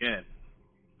go back in.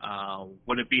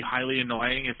 Would it be highly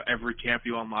annoying if every camp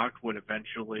you unlocked would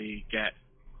eventually get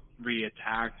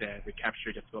re-attacked and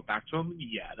recaptured, you have to go back to them?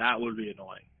 Yeah, that would be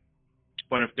annoying.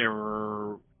 But if there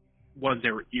were ones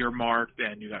that were earmarked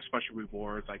and you got special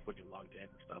rewards, like when you logged in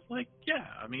and stuff,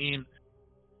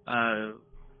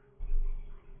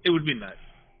 it would be nice.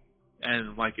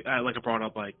 And like I brought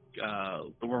up,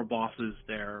 the world bosses,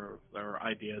 their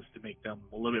ideas to make them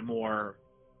a little bit more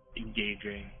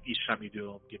engaging each time you do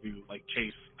them, give you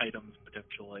chase items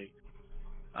potentially,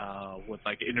 with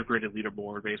integrated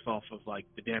leaderboard based off of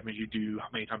the damage you do, how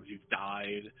many times you've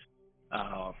died,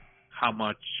 how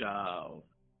much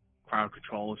crowd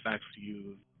control effects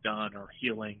you've done, or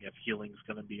healing, if healing is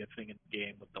going to be a thing in the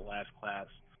game with the last class,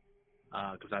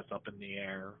 because that's up in the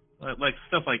air.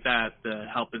 Stuff like that to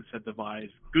help incentivize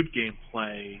good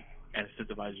gameplay and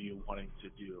incentivize you wanting to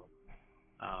do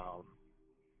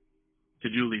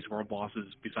these world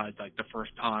bosses besides the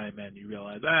first time, and you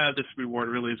realize this reward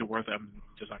really isn't worth it, I'm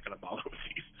just not going to bother with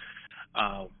these.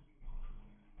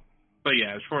 But but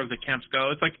yeah, as far as the camps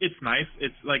go, it's nice.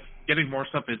 It's like getting more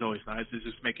stuff is always nice. It's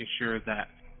just making sure that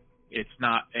it's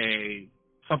not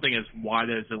something as wide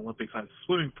as an Olympic-sized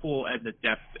swimming pool and the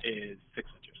depth is 6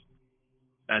 inches.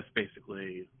 That's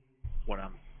basically what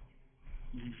I'm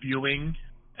viewing,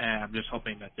 and I'm just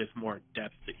hoping that there's more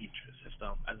depth to each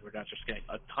system, and we're not just getting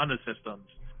a ton of systems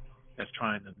that's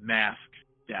trying to mask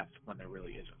depth when there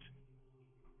really isn't.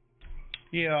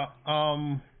 Yeah,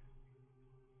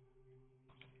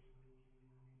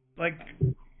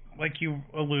 like you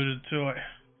alluded to it,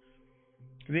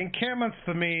 the encampments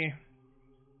to me,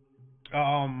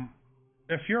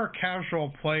 if you're a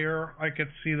casual player, I could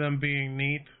see them being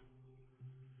neat.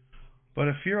 But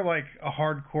if you're like a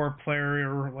hardcore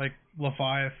player like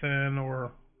Leviathan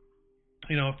or,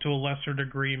 to a lesser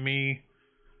degree me,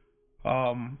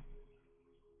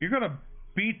 you're going to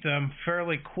beat them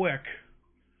fairly quick.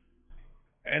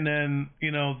 And then,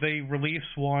 they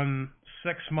release one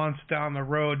 6 months down the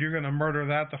road. You're going to murder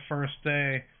that the first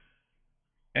day.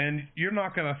 And you're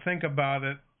not going to think about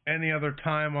it any other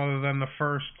time other than the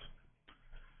first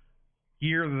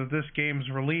year that this game's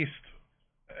released.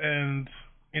 And,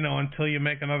 until you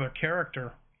make another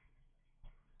character.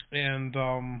 And,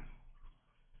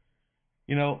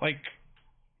 like,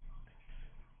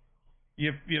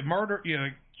 you murder,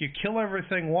 you kill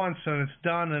everything once and it's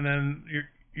done, and then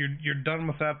you're done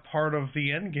with that part of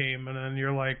the end game, and then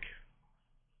you're like,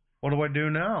 what do I do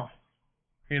now?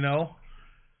 Do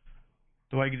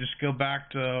I just go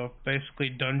back to basically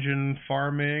dungeon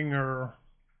farming, or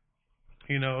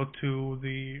to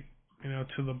the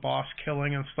boss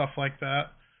killing and stuff like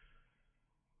that?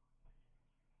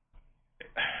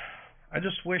 I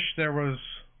just wish there was,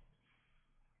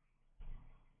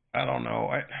 I don't know,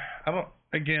 I don't,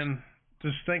 again,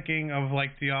 just thinking of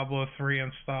like Diablo 3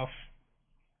 and stuff,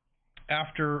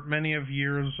 after many of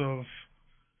years of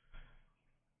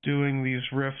doing these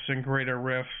rifts and greater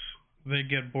rifts, they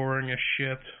get boring as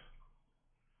shit.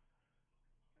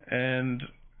 And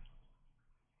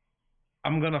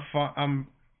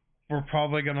we're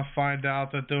probably gonna find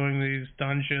out that doing these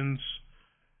dungeons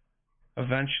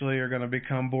eventually are gonna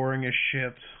become boring as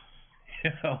shit,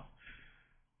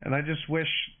 And I just wish,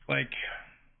 like,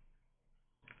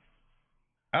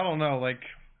 I don't know, like,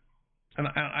 and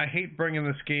I hate bringing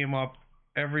this game up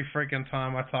every freaking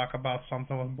time I talk about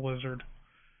something with Blizzard,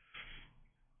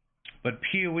 but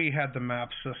PoE had the map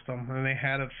system, and they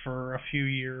had it for a few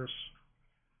years.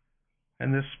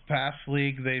 And this past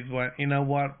league, they went, you know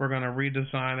what, we're going to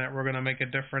redesign it, we're going to make a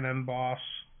different end boss,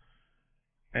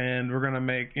 and we're going to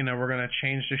make, we're going to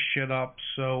change the shit up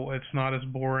so it's not as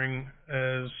boring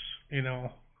as,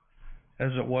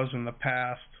 as it was in the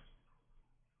past.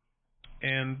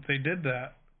 And they did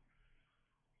that.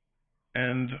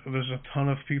 And there's a ton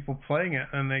of people playing it,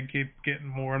 and they keep getting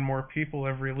more and more people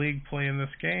every league playing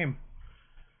this game.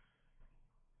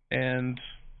 And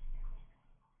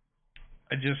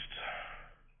I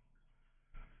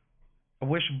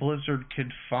wish Blizzard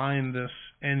could find this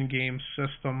end game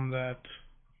system that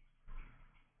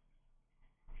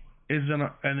is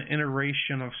an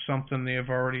iteration of something they have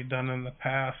already done in the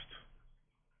past.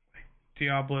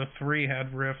 Diablo 3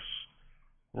 had rifts.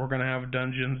 We're going to have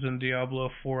dungeons in Diablo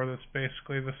 4 that's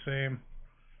basically the same.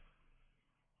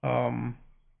 I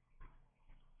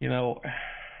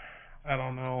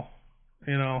don't know.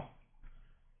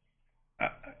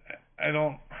 I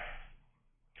don't...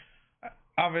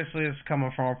 Obviously, it's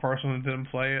coming from a person that didn't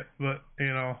play it, but,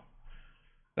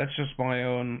 that's just my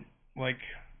own, like,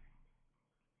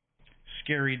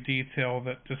 scary detail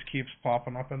that just keeps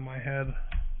popping up in my head.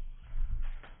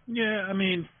 Yeah, I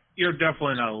mean, you're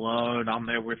definitely not alone. I'm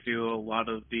there with you. A lot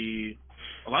of the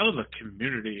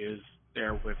community is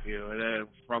there with you, and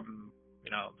from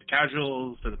the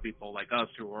casuals to the people like us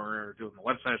who are doing the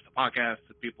websites, the podcasts,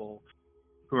 to people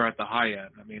who are at the high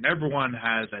end. I mean, everyone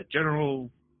has a general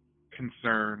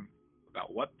concern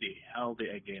about what the hell the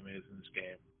end game is in this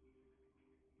game.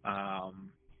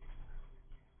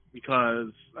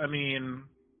 Because, I mean,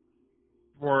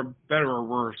 for better or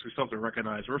worse, we still have to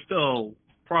recognize we're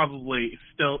probably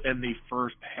still in the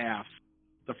first half,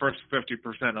 the first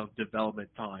 50% of development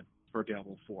time for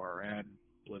Diablo 4, and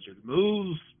Blizzard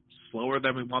moves slower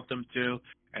than we want them to,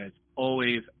 and it's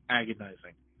always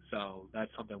agonizing. So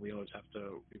that's something we always have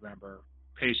to remember.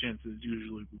 Patience is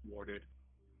usually rewarded,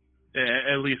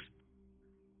 at least,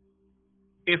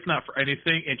 if not for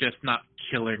anything, it's just not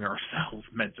killing ourselves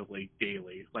mentally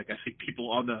daily. Like, I see people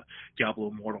on the Diablo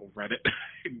Immortal Reddit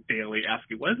daily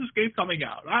asking, when is this game coming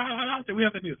out? Do we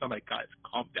have the news? I'm like, guys,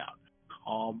 calm down.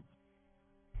 Calm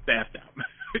the F down.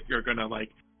 You're gonna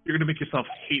make yourself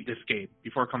hate this game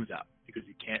before it comes out because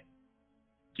you can't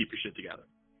keep your shit together.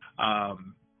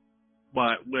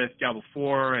 But with Diablo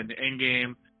 4 and the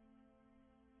endgame,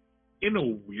 in a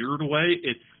weird way,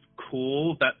 it's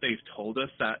cool that they've told us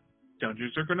that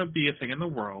dungeons are going to be a thing in the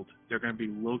world. They're going to be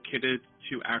located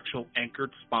to actual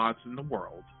anchored spots in the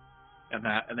world. And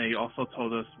they also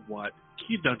told us what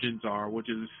key dungeons are, which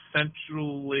is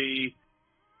essentially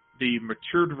the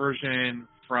matured version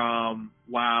from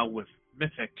WoW with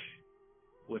Mythic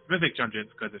dungeons,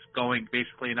 because it's going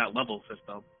basically in that level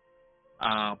system,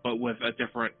 but with a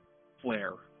different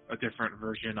flair, a different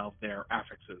version of their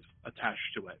affixes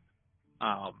attached to it,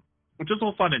 which is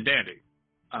all fun and dandy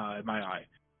in my eye.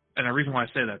 And the reason why I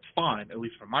say that's fine, at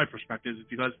least from my perspective, is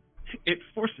because it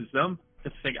forces them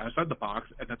to think outside the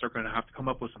box, and that they're going to have to come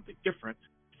up with something different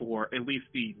for at least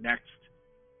the next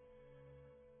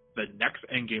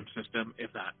endgame system, if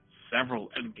not several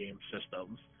endgame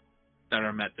systems, that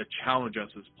are meant to challenge us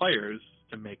as players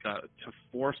to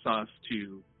force us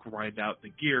to grind out the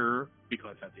gear,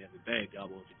 because at the end of the day,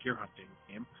 Diablo is a gear hunting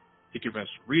game, to give us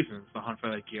reasons to hunt for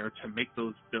that gear, to make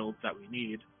those builds that we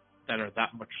need that are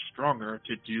that much stronger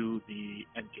to do the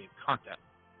endgame content.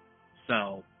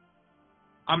 So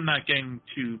I'm not getting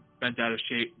too bent out of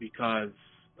shape because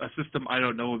a system I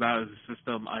don't know about is a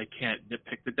system I can't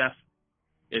nitpick to death.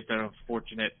 It's an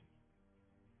unfortunate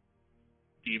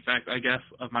defect, I guess,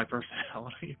 of my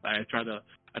personality. I try to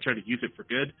use it for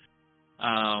good.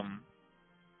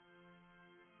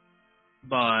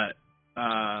 But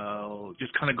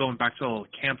just kind of going back to the whole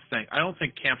camps thing, I don't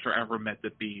think camps are ever meant to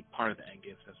be part of the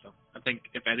endgame system. I think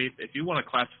if you want to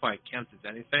classify camps as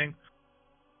anything,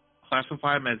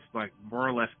 classify them as like more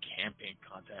or less campaign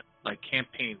content, like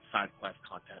campaign side quest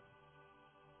content.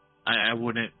 I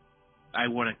wouldn't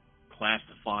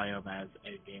classify them as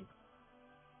endgame.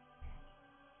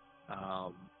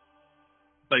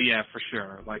 But yeah, for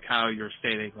sure, like how you're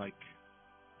stating, like,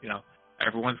 you know,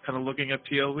 everyone's kind of looking at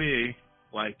PoE,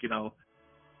 like, you know,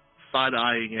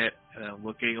 side-eyeing it and then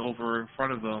looking over in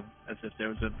front of them as if there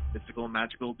was a mystical,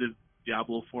 magical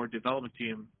Diablo 4 development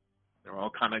team. They're all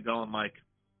kind of going like,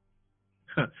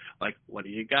 like, what do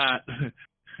you got?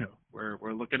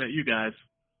 We're looking at you guys.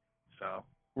 So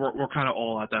we're kind of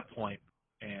all at that point,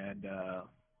 and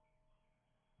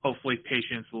hopefully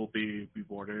patience will be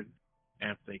rewarded.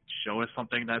 And if they show us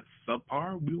something that's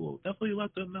subpar, we will definitely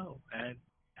let them know and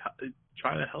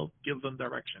try to help give them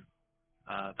direction.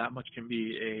 That much can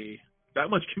be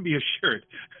assured.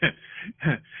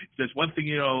 There's one thing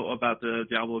you know about the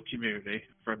Diablo community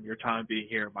from your time being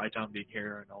here, my time being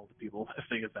here, and all the people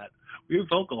listening, is that we're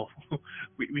vocal.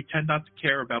 we tend not to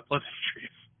care about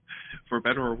pleasantries, for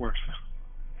better or worse.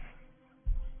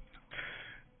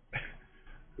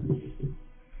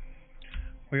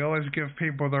 We always give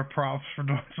people their props for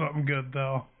doing something good,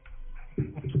 though.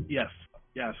 Yes.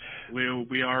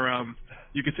 We are.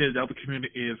 You could say the Diablo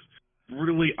community is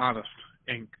brutally honest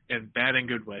and bad in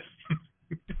good ways.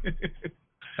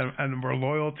 and we're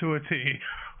loyal to a T.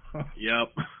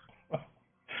 Yep.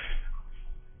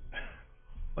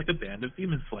 Like a band of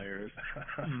demon slayers.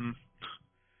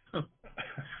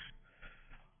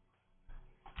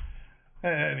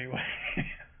 Anyway,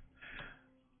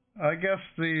 I guess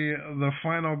the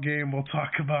final game we'll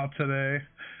talk about today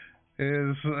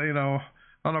is, you know,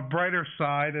 on a brighter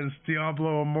side, is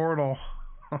Diablo Immortal.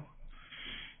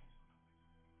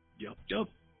 Yep.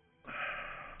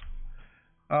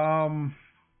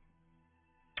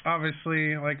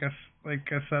 Obviously, like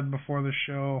I said before the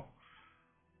show,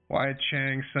 Wyatt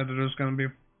Chang said that there's going to be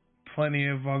plenty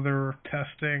of other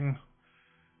testing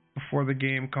before the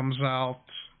game comes out.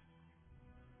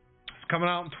 It's coming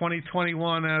out in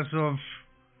 2021 as of,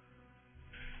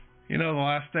 you know, the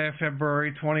last day of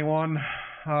February 21.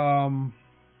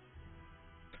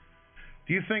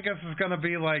 Do you think this is going to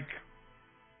be like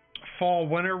fall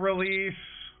winter release?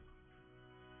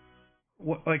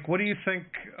 What do you think?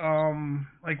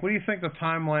 What do you think the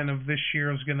timeline of this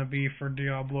year is going to be for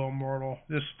Diablo Immortal?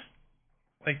 Just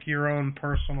like your own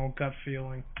personal gut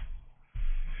feeling.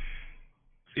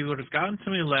 See, what has gotten to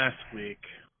me last week,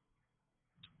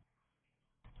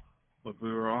 when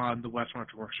we were on the Western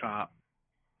Workshop,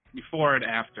 before and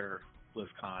after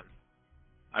BlizzCon,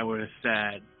 I would have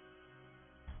said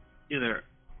either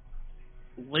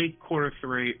late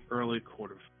Q3, early Q4.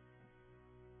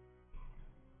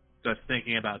 Just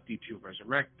thinking about D2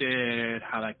 Resurrected,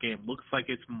 how that game looks like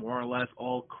it's more or less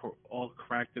all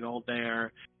corrected, all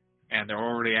there, and they're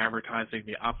already advertising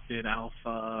the opt-in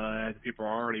alpha, and people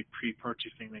are already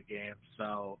pre-purchasing the game.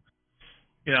 So,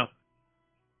 you know,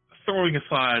 throwing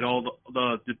aside all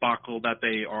the debacle that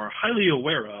they are highly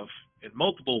aware of in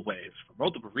multiple ways, for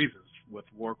multiple reasons, with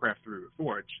Warcraft 3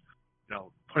 Reforged, you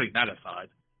know, putting that aside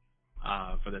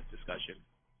for this discussion,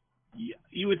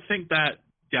 you would think that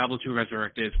Diablo 2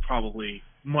 Resurrected is probably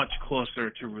much closer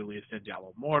to release than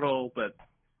Diablo Immortal, but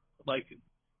like,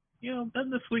 then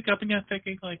this week I've been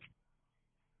thinking like,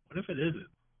 what if it isn't?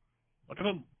 What if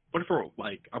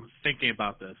I'm thinking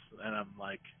about this and I'm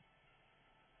like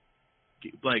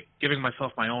giving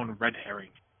myself my own red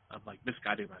herring. I'm like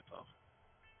misguiding myself.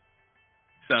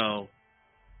 So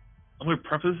I'm gonna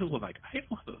preface this with like, I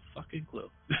don't have a fucking clue.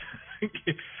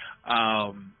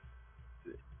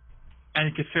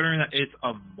 And considering that it's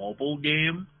a mobile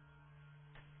game,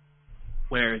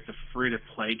 where it's a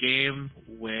free-to-play game,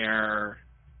 where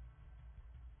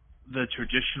the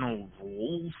traditional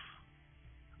rules,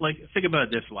 like, think about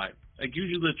it this way. Like,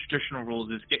 usually the traditional rules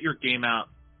is get your game out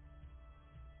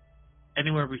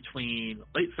anywhere between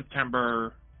late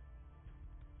September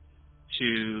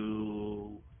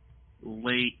to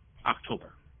late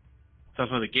October. So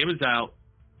that's when the game is out,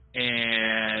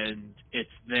 and it's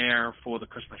there for the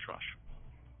Christmas rush.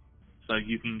 So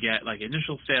you can get like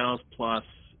initial sales plus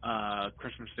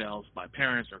Christmas sales by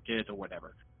parents or kids or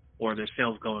whatever, or there's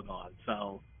sales going on.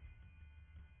 So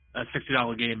a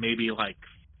 $60 game may be like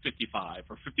 $55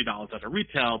 or $50 at a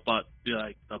retail, but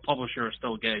like the publisher is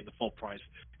still getting the full price.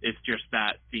 It's just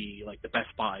that the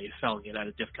Best Buy is selling it at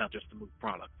a discount just to move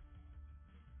product.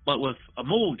 But with a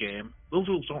mobile game, those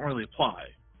rules don't really apply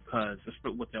because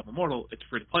with Diablo Immortal, it's a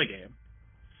free-to-play game,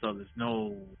 so there's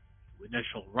no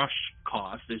initial rush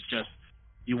cost. It's just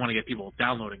you want to get people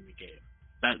downloading the game.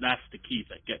 That's the key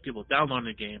thing. Get people downloading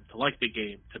the game to like the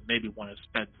game to maybe want to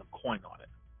spend some coin on it.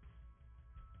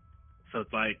 So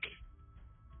it's like,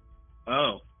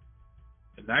 oh,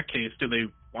 in that case, do they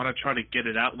want to try to get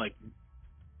it out like,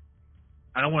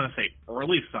 I don't want to say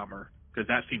early summer because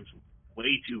that seems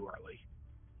way too early.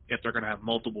 If they're going to have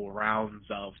multiple rounds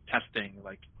of testing,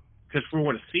 like, because for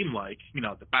what it seemed like,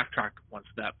 to backtrack one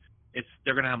step,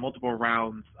 they're going to have multiple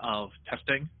rounds of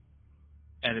testing,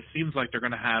 and it seems like they're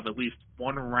going to have at least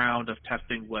one round of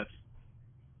testing with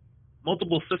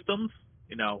multiple systems.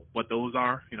 What those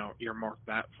are, earmark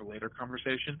that for later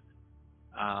conversation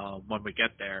when we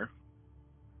get there.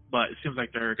 But it seems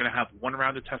like they're going to have one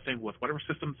round of testing with whatever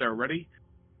systems they're ready,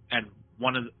 and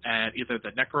either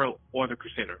the Necro or the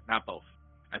Crusader, not both.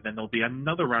 And then there'll be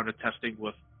another round of testing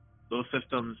with those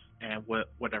systems and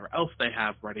whatever else they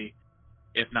have ready,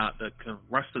 if not the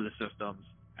rest of the systems,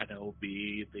 and it will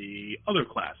be the other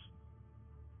class.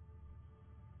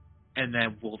 And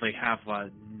then will they have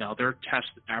another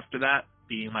test after that,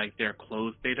 being like their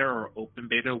closed beta or open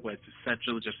beta, where it's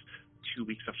essentially just 2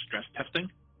 weeks of stress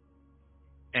testing?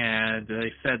 And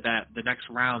they said that the next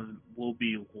round will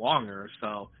be longer,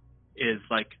 so is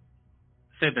like,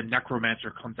 say the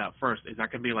Necromancer comes out first, is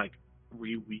that going to be like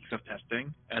 3 weeks of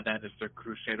testing? And then is the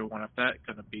Crusader one of that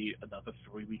going to be another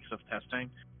 3 weeks of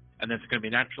testing? And then it's going to be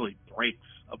naturally breaks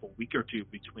of a week or two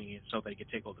between, so they can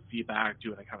take all the feedback,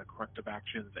 do any kind of corrective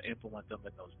actions, and implement them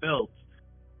in those builds.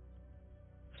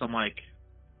 So I'm like,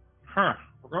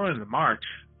 we're going into March.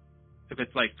 If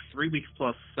it's like 3 weeks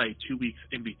plus, say, 2 weeks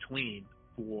in between,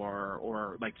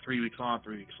 or like 3 weeks on,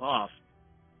 3 weeks off,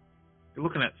 you're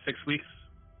looking at 6 weeks,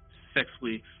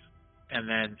 and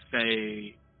then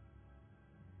say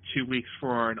 2 weeks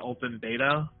for an open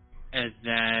beta, and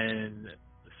then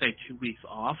say 2 weeks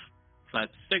off. So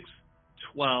that's 6,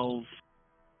 12,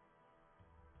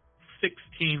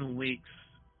 16 weeks,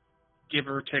 give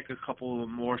or take a couple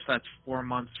more. So that's 4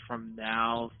 months from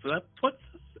now. So that puts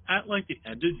us at like the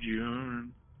end of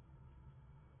June,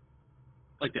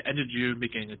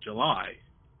 beginning of July.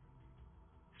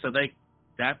 So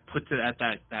that puts it at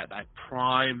that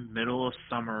prime middle of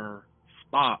summer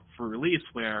spot for release,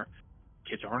 where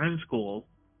kids aren't in school.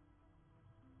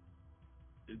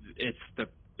 It's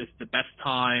the best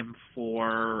time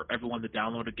for everyone to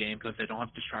download a game because they don't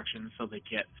have distractions, so they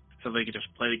can just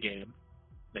play the game.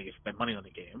 They can spend money on the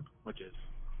game, which is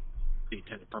the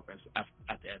intended purpose at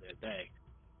the end of the day.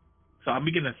 So I'm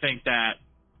beginning to think that,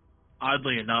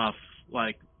 oddly enough,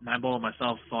 like Nightball and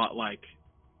myself thought like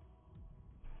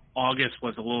August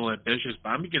was a little ambitious, but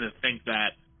I'm beginning to think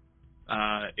that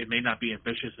it may not be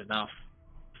ambitious enough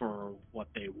for what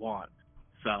they want.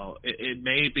 So it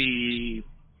may be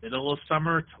middle of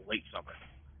summer to late summer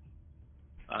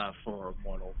for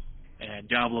Immortal, and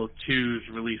Diablo 2's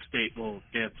release date will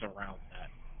dance around that.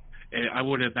 And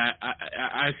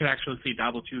I could actually see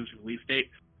Diablo 2's release date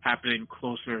happening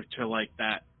closer to like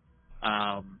that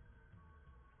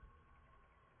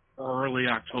early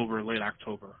October, late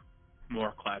October,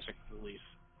 more classic release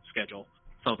schedule,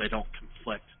 so they don't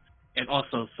conflict, and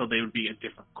also so they would be in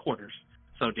different quarters.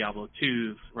 So Diablo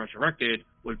 2's Resurrected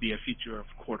would be a feature of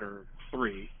quarter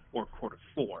 3 or quarter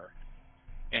 4,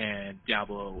 and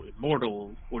Diablo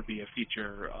Immortal would be a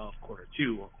feature of quarter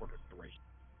 2 or quarter 3,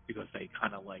 because they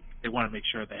kind of they want to make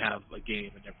sure they have a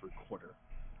game in every quarter,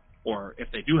 or if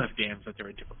they do have games that they're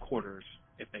in different quarters,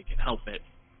 if they can help it,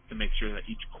 to make sure that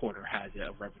each quarter has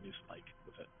a revenue spike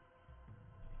with it.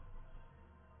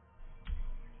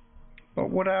 But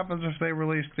what happens if they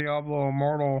release Diablo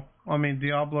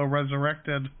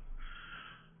Resurrected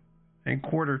in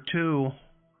quarter 2,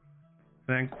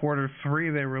 then quarter 3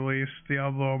 they release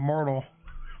Diablo Immortal?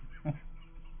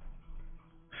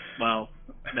 Well,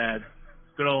 that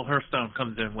good old Hearthstone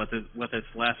comes in with its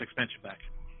last expansion pack,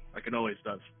 like it always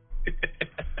does.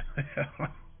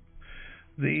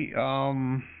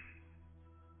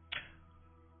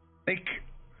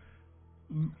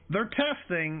 They're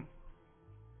testing.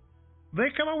 They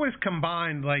can always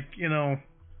combine,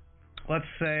 let's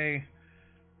say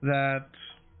that,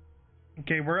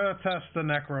 okay, we're going to test the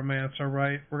Necromancer,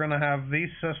 right? We're going to have these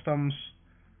systems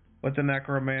with the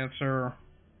Necromancer,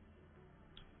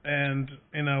 and,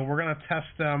 we're going to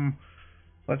test them,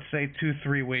 let's say,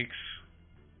 2-3 weeks.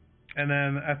 And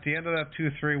then at the end of that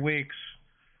 2-3 weeks,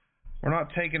 we're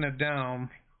not taking it down.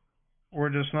 We're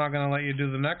just not going to let you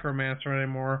do the Necromancer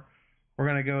anymore. We're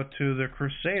going to go to the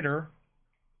Crusader,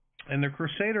 and the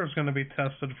Crusader is going to be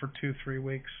tested for 2-3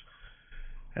 weeks.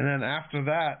 And then after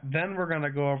that, then we're going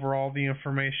to go over all the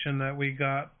information that we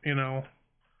got,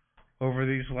 over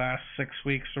these last 6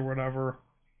 weeks or whatever.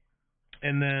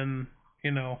 And then,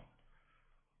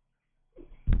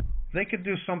 they could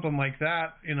do something like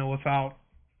that, without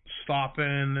stopping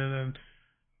and then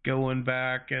going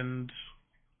back and,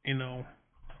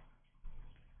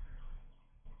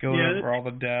 going over all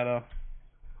the data.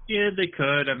 Yeah, they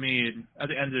could. I mean, at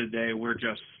the end of the day, we're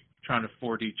just trying to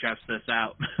 4D chess this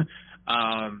out.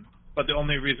 But the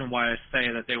only reason why I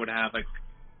say that they would have like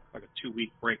a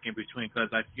 2-week break in between,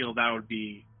 because I feel that would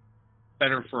be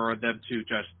better for them to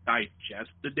just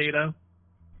digest the data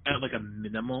at a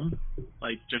minimum,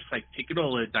 take it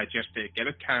all in, digest it, get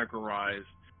it categorized,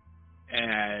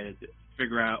 and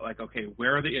figure out okay,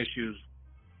 where are the issues?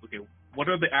 Okay, what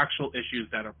are the actual issues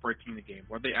that are breaking the game?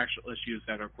 What are the actual issues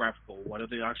that are graphical? What are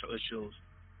the actual issues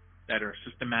that are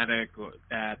systematic, or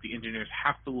that the engineers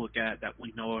have to look at, that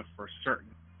we know of for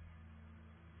certain?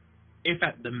 If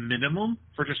at the minimum,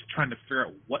 for just trying to figure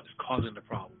out what's causing the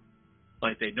problem.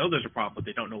 They know there's a problem, but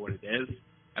they don't know what it is,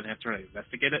 and they have to try to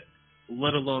investigate it,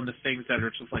 let alone the things that are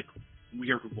just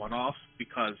weird one-offs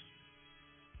because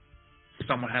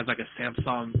someone has a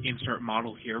Samsung insert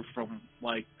model here from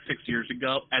 6 years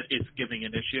ago and it's giving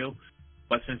an issue,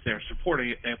 but since they're supporting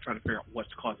it, they have to try to figure out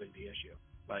what's causing the issue.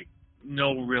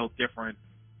 No real different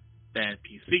than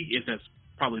PC. It's just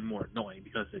probably more annoying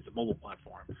because it's a mobile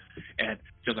platform, and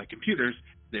just like computers,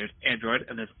 there's Android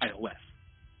and there's iOS,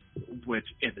 which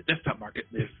in the desktop market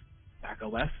there's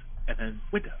macOS and then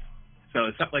Windows. So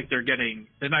it's not like they're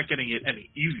not getting it any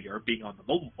easier being on the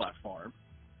mobile platform.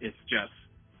 It's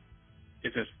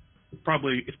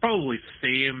probably the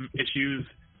same issues,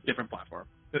 different platform,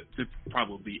 to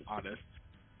probably be honest,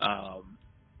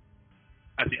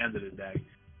 at the end of the day.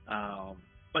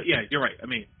 But yeah, you're right. I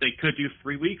mean, they could do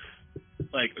 3 weeks,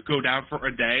 go down for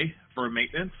a day for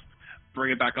maintenance,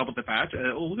 bring it back up with the patch,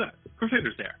 and look at that,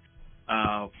 Crusader's there.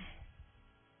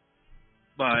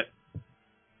 But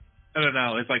I don't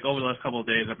know. It's over the last couple of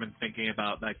days, I've been thinking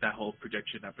about that whole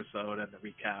prediction episode and the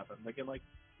recap. I'm thinking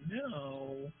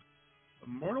no,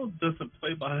 Immortal doesn't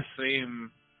play by the same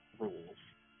rules,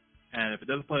 and if it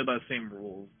doesn't play by the same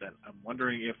rules, then I'm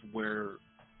wondering if we're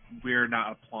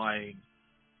not applying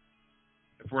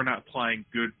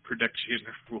good prediction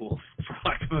rules, for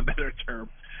lack of a better term,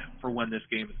 for when this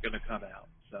game is going to come out.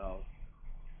 So,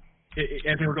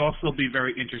 and it would also be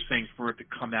very interesting for it to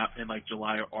come out in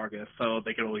July or August, so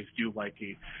they could always do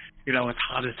it's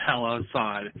hot as hell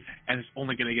outside, and it's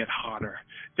only going to get hotter.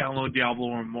 Download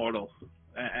Diablo Immortal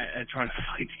and try to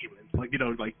fight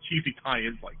demons, cheesy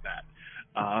tie-ins like that.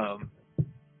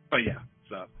 But yeah,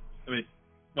 so I mean,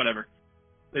 whatever.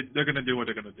 They're going to do what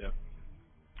they're going to do.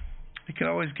 You could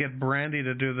always get Brandy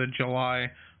to do the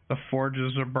July "The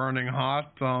Forges Are Burning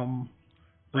Hot" redo.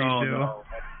 Oh no,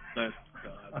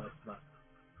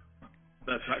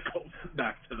 let's not go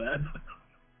back to that.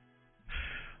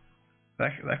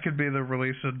 That could be the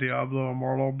release of Diablo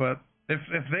Immortal, but if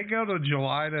they go to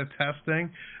July to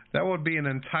testing, that would be an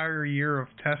entire year of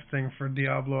testing for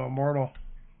Diablo Immortal.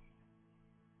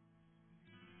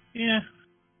 Yeah.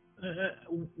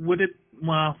 Would it?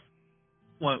 Well.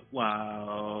 What?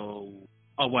 Wow.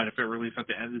 Oh, what if it released at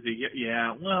the end of the year?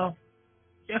 Yeah. Well,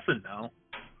 yes and no.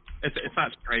 It's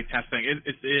not straight testing.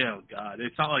 It's oh god.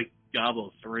 It's not like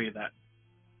Diablo 3 that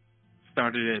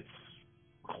started its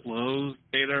closed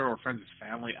beta or Friends and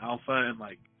Family alpha in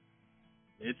like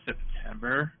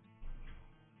mid-September,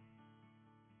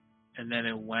 and then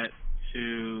it went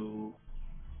to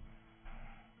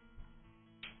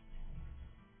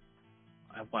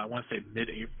I want to say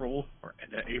mid-April or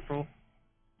end of April.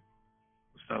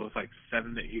 So it was like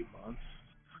 7 to 8 months.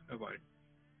 I was like,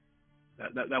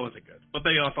 that wasn't good. But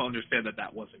they also understand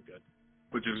that wasn't good,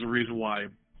 which is the reason why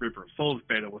Reaper of Souls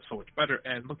beta was so much better.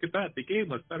 And look at that, the game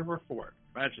was better for it.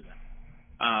 Imagine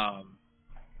that.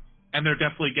 And they're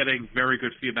definitely getting very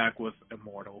good feedback with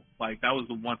Immortal. Like, that was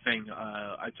the one thing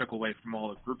I took away from all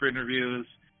the group interviews,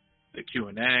 the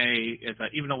Q&A, is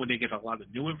that even though when they get a lot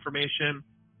of new information,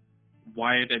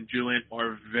 Wyatt and Julian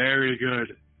are very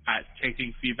good at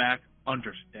taking feedback,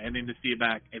 understanding the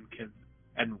feedback,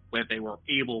 and when they were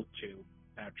able to,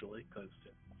 naturally, because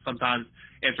sometimes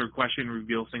answering a question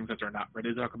reveals things that they're not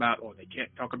ready to talk about, or they can't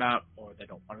talk about, or they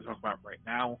don't want to talk about right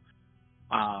now.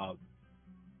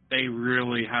 They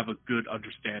really have a good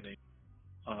understanding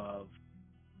of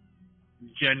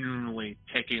genuinely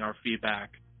taking our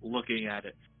feedback, looking at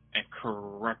it, and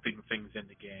correcting things in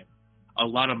the game. A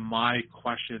lot of my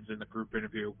questions in the group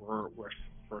interview were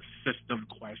system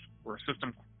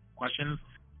questions,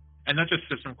 and not just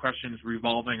system questions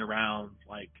revolving around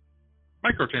like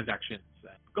microtransactions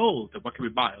and gold and what can we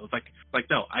buy. It was like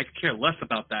no, I could care less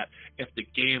about that. If the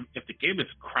game is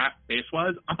crap base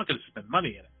wise, I'm not going to spend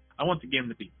money in it. I want the game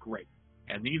to be great,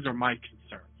 and these are my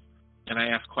concerns. And I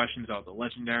ask questions about the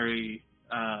legendary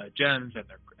gens and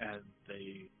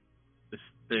the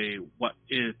what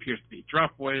it appears to be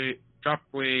drop weights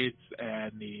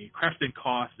and the crafting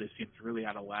costs. They seem to really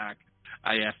out of whack.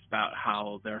 I asked about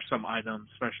how there are some items,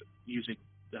 especially using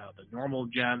the normal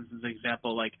gems as an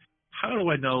example. Like, how do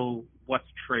I know what's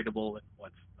tradable and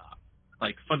what's not?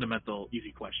 Like, fundamental,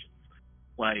 easy questions.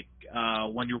 Like,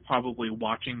 when you're probably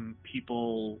watching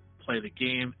people play the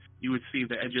game, you would see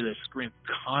the edge of the screen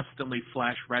constantly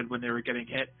flash red when they were getting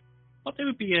hit. But they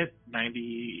would be at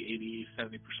 90,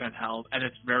 80, 70% health, and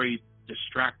it's very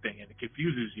distracting, and it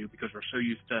confuses you because we're so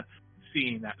used to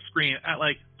seeing that screen at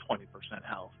like 20%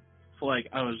 health. So like,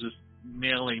 I was just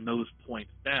nailing those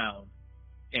points down,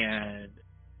 and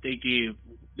they gave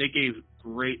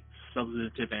great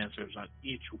substantive answers on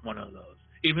each one of those.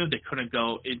 Even if they couldn't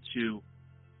go into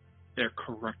their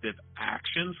corrective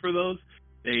actions for those,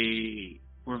 they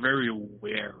were very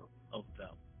aware of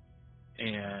them.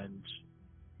 And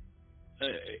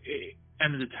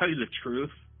to tell you the truth,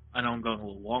 I know I'm going a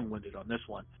little long-winded on this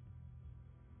one.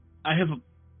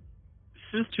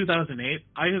 Since 2008,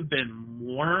 I have been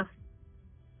more,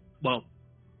 well,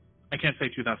 I can't say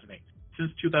 2008,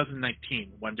 since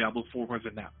 2019 when Diablo 4 was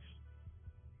announced,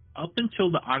 up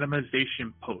until the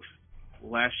optimization post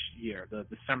last year, the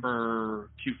December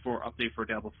Q4 update for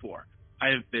Diablo 4, I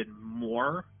have been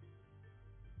more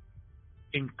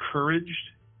encouraged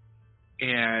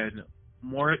and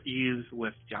more at ease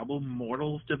with Diablo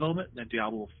Immortal's development than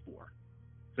Diablo 4.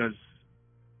 Because,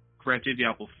 granted,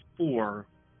 Diablo 4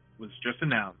 was just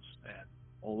announced, and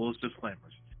all those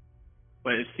disclaimers.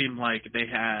 But it seemed like they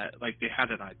had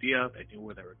an idea, they knew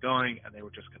where they were going, and they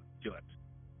were just going to do it.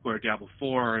 Where Diablo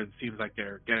 4, it seems like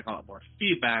they're getting a lot more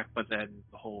feedback, but then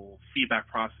the whole feedback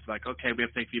process, like, okay, we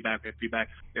have to take feedback, we have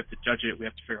to judge it, we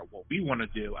have to figure out what we want to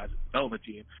do as a development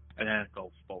team, and then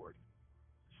go forward.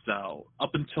 So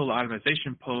up until the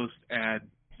optimization post and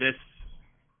this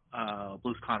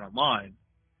BlizzCon Online,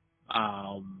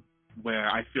 where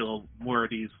I feel more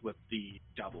at ease with the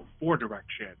Diablo 4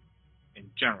 direction in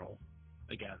general,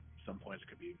 again, some points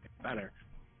could be better,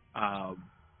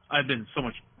 I've been so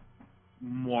much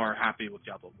more happy with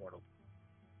Diablo Immortal.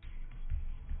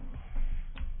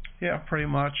 Yeah, pretty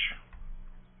much.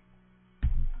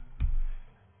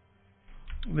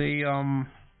 We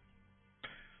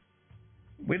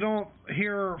don't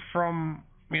hear from,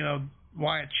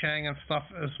 Wyatt Chang and stuff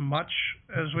as much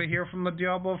as we hear from the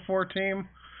Diablo 4 team,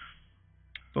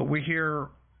 but we hear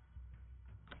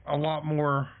a lot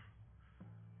more,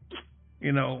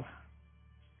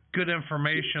 good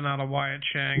information out of Wyatt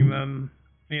Chang than,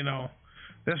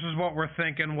 this is what we're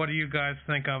thinking, what do you guys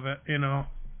think of it, Yeah,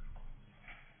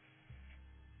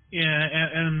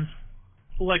 and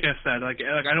like I said, like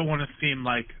I don't want to seem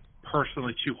like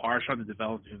personally too harsh on the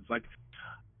development teams. Like,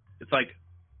 it's like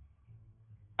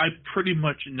I pretty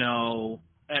much know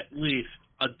at least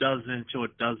a dozen to a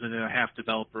dozen and a half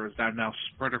developers that are now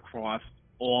spread across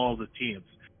all the teams.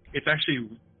 It's actually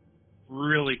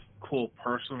really cool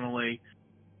personally,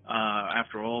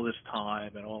 after all this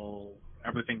time and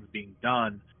everything's being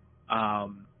done.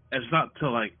 It's not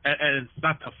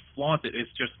to flaunt it.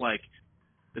 It's just like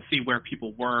to see where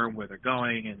people were and where they're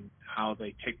going and how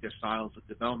they take their styles of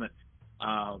development.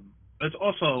 It's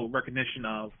also recognition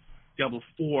of Diablo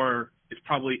 4 is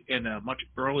probably in a much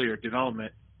earlier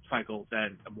development cycle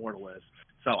than Immortal is.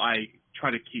 So I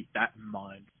try to keep that in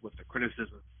mind with the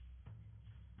criticism.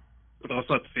 But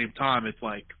also at the same time, it's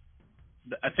like,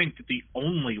 I think that the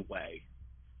only way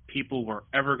people were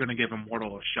ever going to give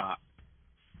Immortal a shot,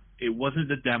 it wasn't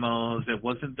the demos, it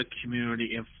wasn't the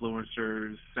community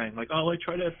influencers saying like, oh, I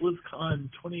tried it at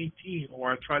BlizzCon 2018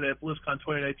 or I tried it at BlizzCon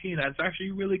 2019, that's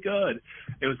actually really good.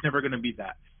 It was never going to be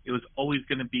that. It was always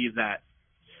going to be that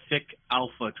thick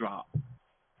alpha drop,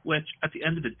 which at the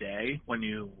end of the day, when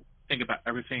you think about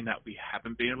everything that we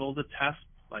haven't been able to test,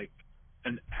 like,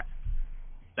 and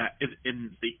that is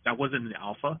that wasn't in the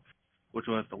alpha, which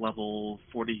was the level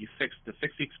 46 to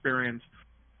 60 experience,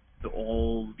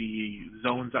 all the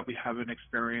zones that we haven't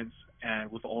experienced,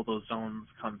 and with all those zones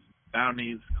comes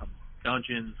bounties, comes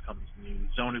dungeons, comes new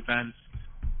zone events,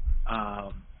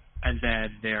 and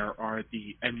then there are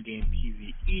the endgame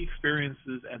PvE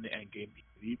experiences and the endgame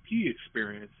PvP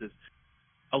experiences,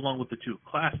 along with the two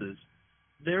classes.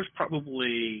 There's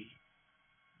probably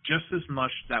just as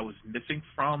much that was missing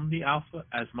from the alpha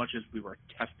as much as we were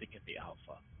testing in the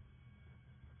alpha.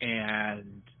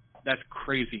 And that's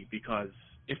crazy because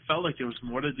it felt like there was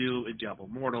more to do in Diablo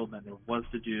Immortal than there was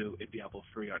to do in Diablo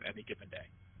 3 on any given day.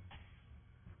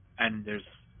 And there's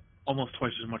almost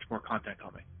twice as much more content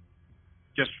coming.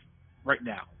 Just right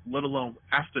now, let alone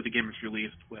after the game is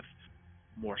released with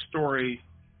more story,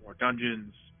 more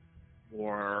dungeons,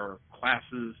 more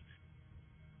classes.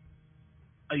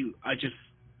 I just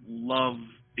love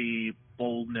the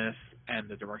boldness and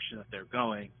the direction that they're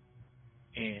going,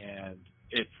 and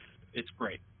it's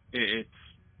great. It's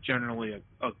generally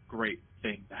a great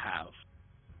thing to have.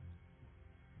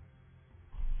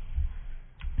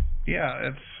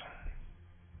 Yeah,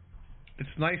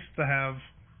 it's nice to have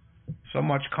so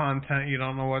much content. You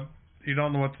don't know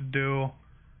what to do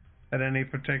at any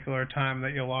particular time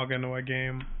that you log into a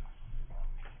game.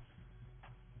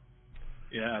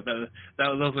 Yeah, that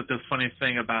was like the funny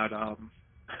thing about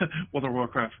World of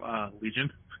Warcraft Legion.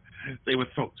 They would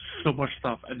throw so much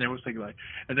stuff, and they were saying like,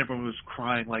 and everyone was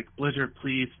crying like, Blizzard,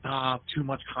 please stop, too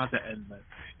much content. And you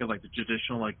know, like the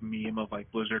traditional like meme of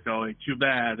like Blizzard going, too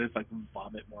bad, it's like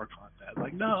vomit more content.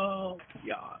 Like, no,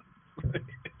 yeah.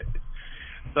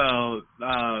 So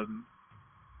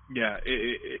yeah,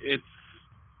 it's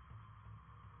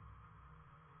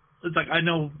like, I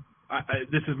know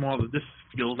this is more of this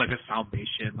feels like a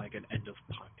salvation, like an end of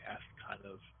podcast kind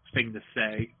of thing to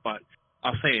say, but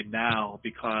I'll say it now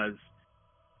because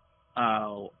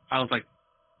I was like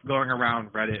going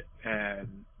around Reddit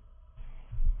and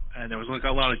there was like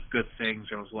a lot of good things.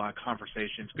 There was a lot of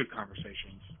conversations, good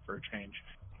conversations for a change.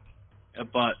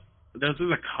 But there's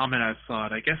a comment I saw,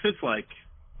 and I guess it's like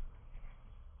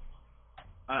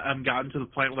I'm gotten to the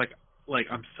point where like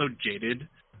I'm so jaded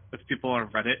with people on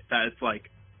Reddit that it's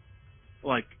like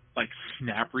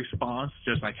snap response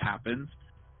just like happens.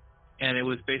 And it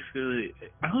was basically,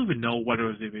 I don't even know what it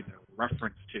was even a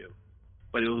reference to,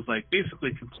 but it was like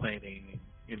basically complaining,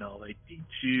 you know, like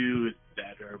D2 is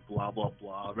better, blah blah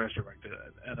blah, resurrected,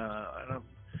 and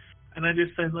I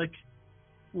just said like,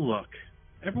 look,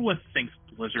 everyone thinks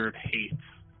Blizzard hates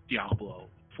Diablo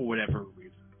for whatever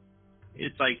reason.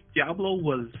 It's like Diablo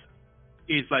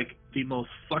is like the most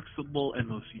flexible and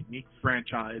most unique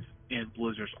franchise in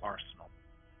Blizzard's arsenal.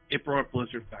 It brought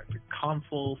Blizzard back to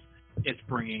consoles. It's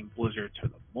bringing Blizzard to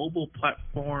the mobile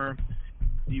platform.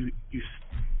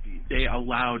 They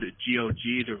allowed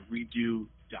GOG to redo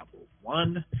Diablo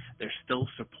 1. They're still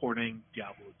supporting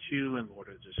Diablo 2 and Lord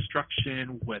of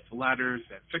Destruction with ladders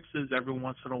and fixes every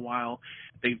once in a while.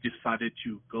 They've decided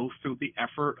to go through the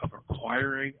effort of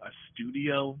acquiring a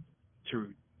studio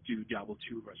to do Diablo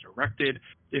 2 Resurrected.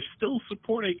 They're still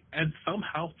supporting, and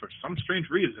somehow, for some strange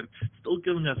reason, still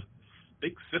giving us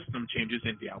big system changes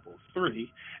in Diablo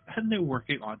 3, and they're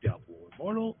working on Diablo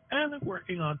Immortal, and they're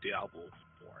working on Diablo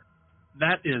 4.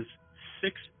 That is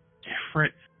 6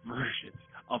 different versions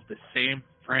of the same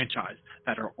franchise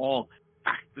that are all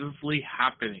actively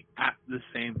happening at the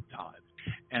same time.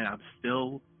 And I'm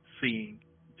still seeing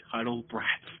title brats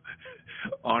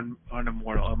on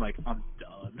Immortal. I'm like, I'm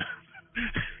done.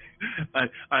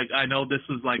 I know this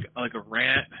is like a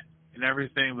rant and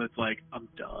everything, but it's like, I'm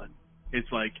done.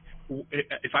 It's like,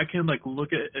 if I can like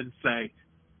look at it and say,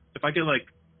 if I can like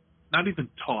not even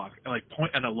talk and like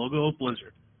point at a logo of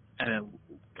Blizzard and then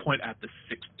point at the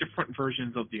 6 different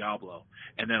versions of Diablo,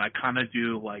 and then I kind of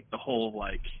do like the whole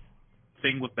like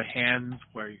thing with the hands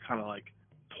where you kind of like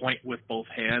point with both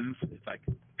hands. It's like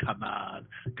come on,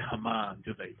 come on.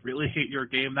 Do they really hate your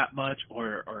game that much,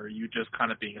 or are you just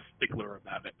kind of being a stickler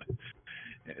about it?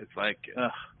 It's like,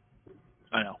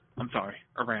 I know. I'm sorry.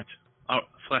 A rant. Oh,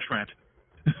 slash rant.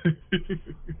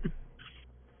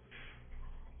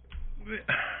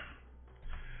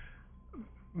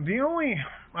 The only,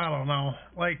 I don't know,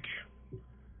 like,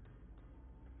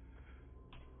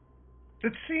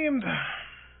 it seemed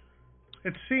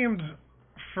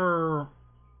for,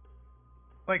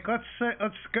 like, let's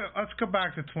go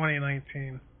back to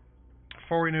 2019,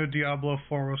 before we knew Diablo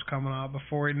 4 was coming out,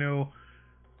 before we knew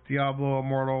Diablo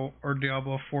Immortal or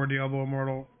Diablo 4, Diablo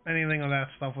Immortal, anything of that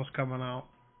stuff was coming out.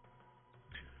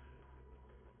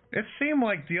 It seemed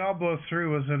like Diablo 3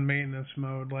 was in maintenance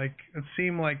mode. Like, it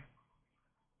seemed like,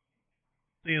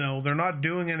 they're not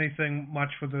doing anything much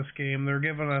with this game. They're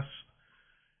giving us,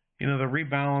 they're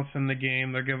rebalancing the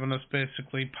game. They're giving us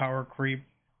basically power creep,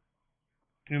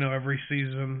 every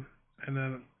season. And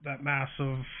then that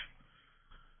massive,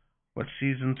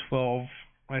 season 12,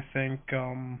 I think,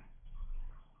 the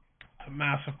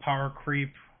massive power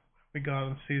creep we got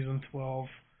in season 12.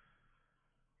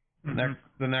 The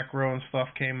Necro and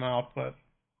stuff came out, but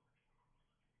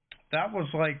that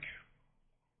was like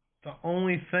the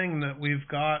only thing that we've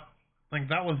got. Like,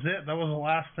 that was it. That was the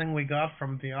last thing we got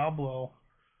from Diablo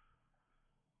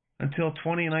until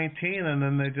 2019, and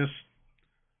then they just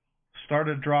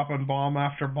started dropping bomb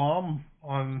after bomb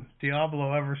on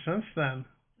Diablo ever since then,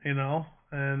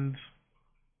 and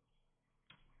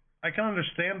I can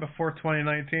understand before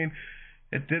 2019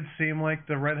 it did seem like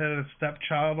the redheaded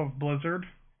stepchild of Blizzard.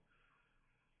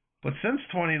 But since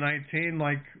 2019,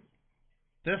 like,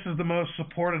 this is the most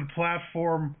supported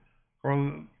platform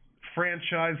or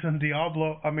franchise in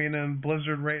in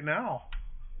Blizzard right now.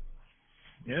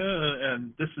 Yeah,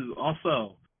 and this is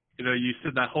also, you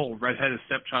said that whole redheaded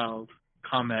stepchild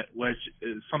comment, which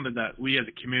is something that we as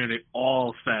a community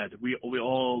all said. We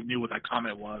all knew what that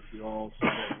comment was. We all said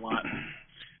it a lot.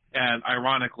 And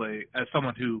ironically, as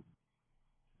someone who,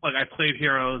 like, I played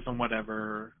Heroes and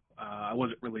whatever, I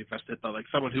wasn't really invested, but like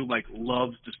someone who like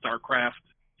loves the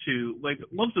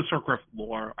loves the StarCraft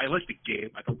lore. I like the game.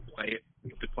 I don't play it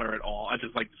multiplayer at all. I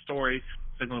just like the story,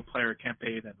 single player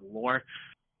campaign, and the lore.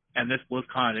 And this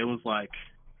BlizzCon, it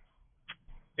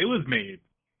was made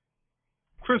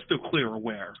crystal clear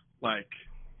where, like,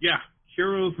 yeah,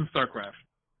 Heroes and StarCraft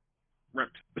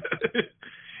ripped.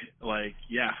 Like,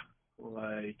 yeah,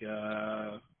 like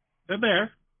they're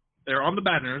there. They're on the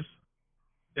banners.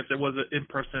 If there was an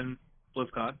in-person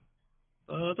BlizzCon,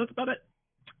 that's about it.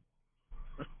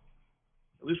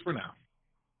 At least for now.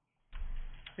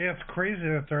 Yeah, it's crazy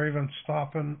that they're even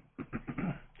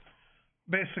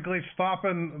basically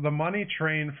stopping the money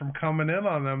train from coming in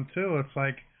on them too. It's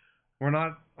like we're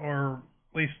not, or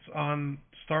at least on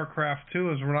StarCraft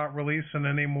 2, is we're not releasing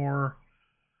any more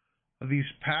of these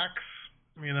packs,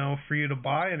 for you to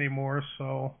buy anymore.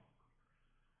 So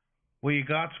what you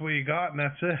got's what you got, and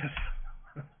that's it.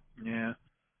 Yeah,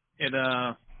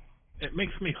 it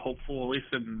makes me hopeful, at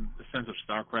least in the sense of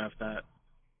StarCraft, that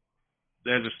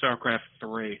there's a StarCraft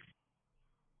 3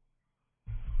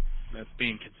 that's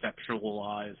being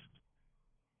conceptualized,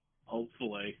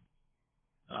 hopefully.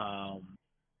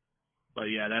 But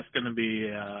yeah, that's gonna be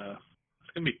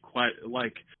it's gonna be quite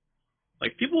like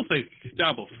people think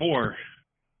Diablo 4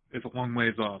 is a long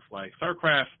ways off. Like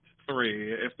StarCraft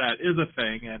 3, if that is a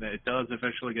thing and it does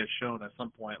eventually get shown at some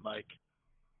point, like,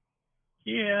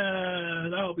 yeah,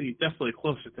 that'll be definitely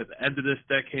closer to the end of this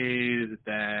decade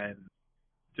than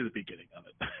to the beginning of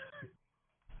it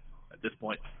at this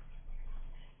point.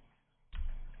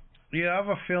 Yeah, I have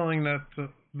a feeling that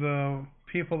the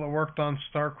people that worked on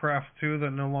StarCraft 2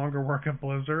 that no longer work at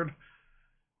Blizzard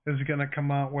is going to come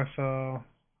out with a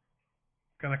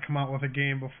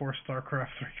game before StarCraft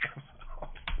 3 comes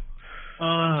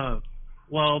out.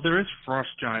 Well, there is Frost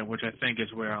Giant, which I think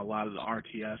is where a lot of the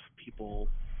RTS people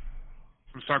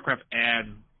from StarCraft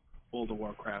and World of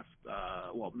Warcraft,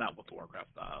 not World of Warcraft,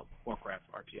 Warcraft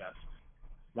RTS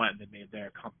went and they made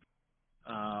their company.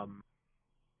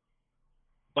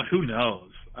 But who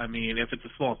knows? I mean, if it's a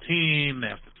small team, they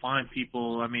have to find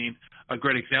people. I mean, a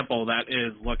great example of that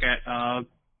is look at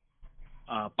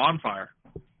Bonfire.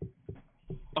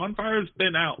 Bonfire's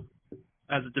been out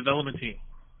as a development team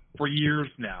for years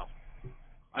now.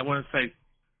 I want to say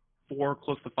 4,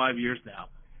 close to 5 years now.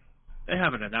 They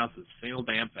haven't announced a single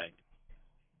damn thing.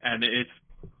 And it's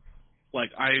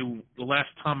like the last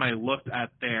time I looked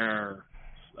at their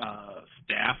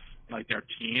staff, like their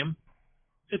team,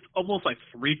 it's almost like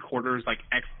 3/4 like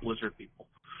ex-Blizzard people.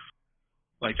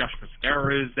 Like Josh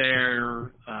Mascara is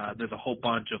there. There's a whole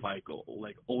bunch of like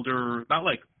older, not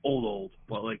like old,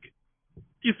 but like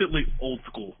decently old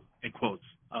school, in quotes,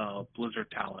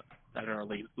 Blizzard talent that are at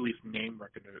least name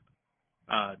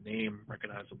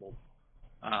recognizable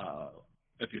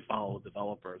if you follow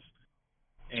developers.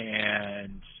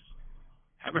 And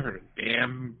haven't heard a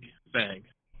damn thing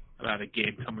about a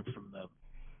game coming from them.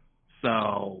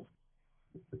 So,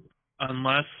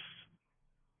 unless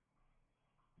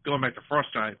going back to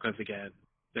Frostbite, because again,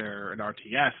 they're an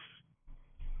RTS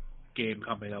game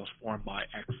company that was formed by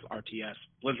ex-RTS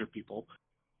Blizzard people.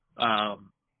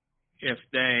 If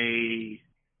they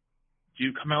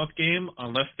do come out with a game,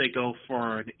 unless they go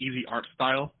for an easy art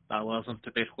style that allows them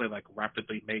to basically like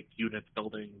rapidly make units,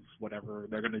 buildings, whatever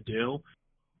they're going to do,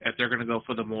 if they're going to go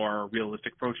for the more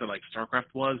realistic approach that like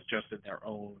StarCraft was, just in their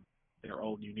own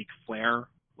unique flair,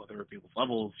 whether it be with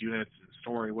levels, units,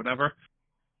 story, whatever,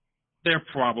 they're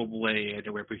probably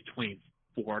anywhere between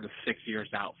 4 to 6 years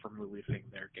out from releasing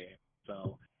their game.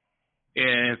 So,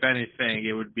 if anything,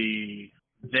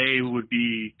 they would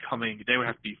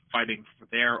have to be fighting for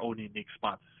their own unique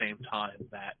spot at the same time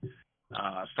that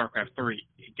StarCraft 3,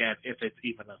 again, if it's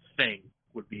even a thing,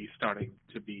 would be starting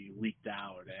to be leaked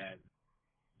out, and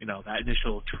that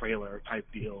initial trailer type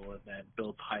deal, and then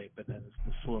build hype, and then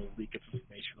the slow leak of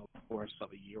information over the course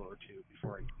of a year or two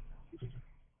before it gets released.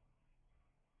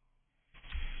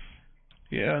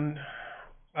 Yeah, and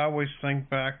I always think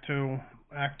back to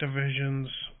Activision's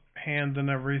hand in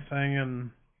everything,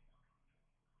 and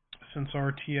since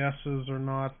RTSs are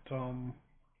not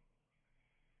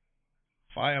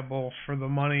viable for the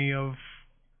money of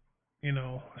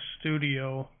a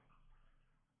studio,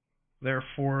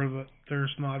 therefore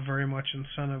there's not very much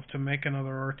incentive to make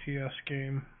another RTS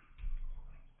game.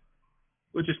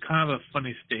 Which is kind of a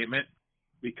funny statement,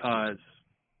 because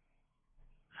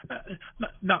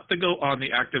not to go on the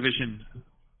Activision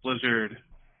Blizzard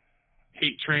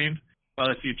hate train,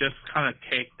 but if you just kind of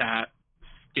take that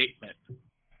statement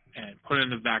and put it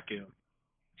in a vacuum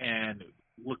and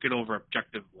look it over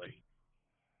objectively,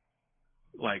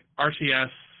 like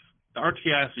RTS, the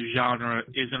RTS genre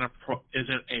isn't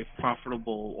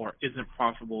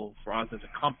profitable for us as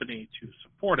a company to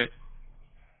support it,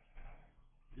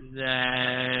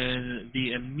 then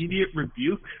the immediate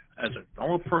rebuke as a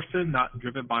normal person, not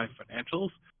driven by financials,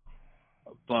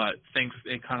 but thinks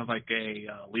in kind of like a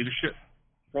leadership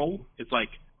role, it's like,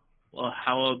 well,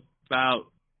 how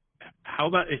about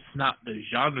it's not the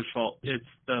genre's fault, it's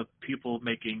the people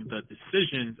making the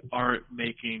decisions aren't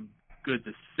making good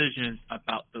decisions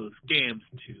about those games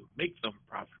to make them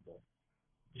profitable,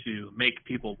 to make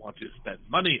people want to spend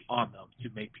money on them, to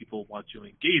make people want to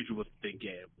engage with the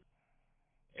game.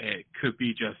 It could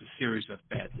be just a series of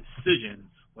bad decisions,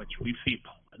 which we've seen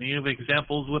plenty of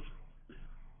examples with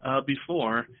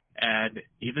before, and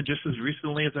even just as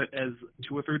recently as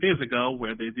 2 or 3 days ago,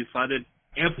 where they decided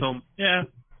Anthem,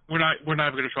 we're not even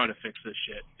going to try to fix this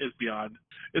shit. It's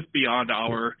beyond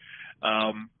our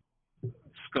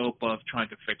scope of trying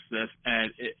to fix this,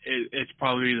 and it's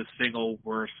probably the single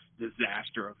worst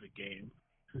disaster of the game,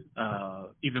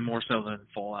 even more so than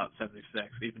Fallout 76,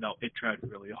 even though it tried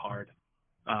really hard.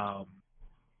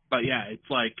 But yeah, it's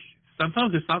like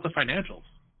sometimes it's not the financials.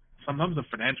 Sometimes the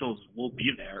financials will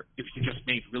be there if you just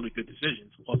make really good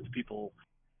decisions. Once the people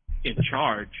in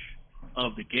charge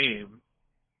of the game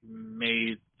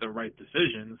made the right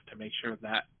decisions to make sure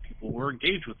that people were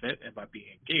engaged with it, and by being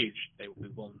engaged, they would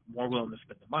be more willing to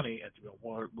spend the money, and to be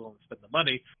more willing to spend the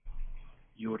money,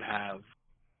 you would have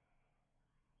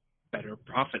better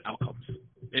profit outcomes.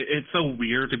 It's so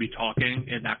weird to be talking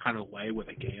in that kind of way with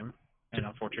a game, and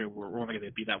unfortunately, we're only going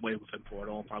to be that way within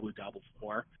Portal and probably Diablo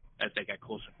 4 as they get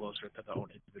closer and closer to their own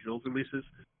individual releases,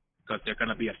 because they're going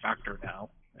to be a factor now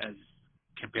as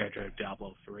compared to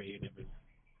Diablo 3 and even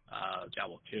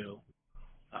Diablo 2,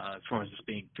 as far as just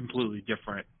being completely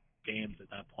different games at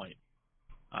that point.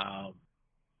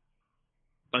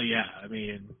 But yeah, I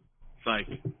mean, it's like,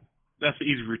 that's the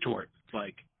easy retort. It's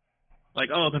like,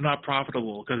 oh, they're not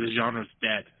profitable because the genre's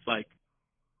dead. It's like,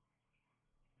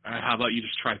 how about you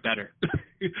just try better?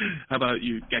 How about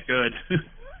you get good?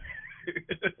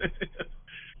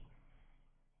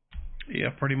 Yeah,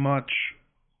 pretty much.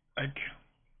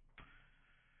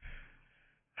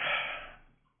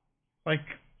 Like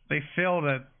they failed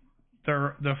at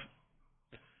the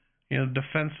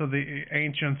Defense of the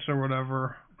Ancients or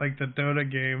whatever, like the Dota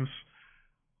games,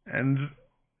 and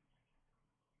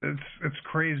it's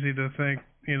crazy to think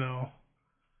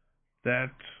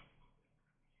that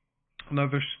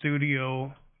another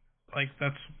studio, like,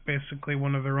 that's basically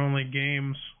one of their only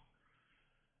games,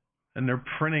 and they're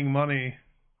printing money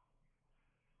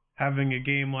having a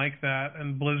game like that,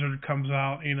 and Blizzard comes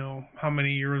out how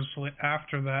many years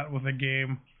after that with a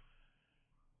game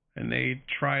and they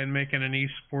try and make it an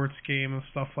esports game and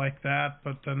stuff like that,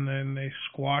 but then they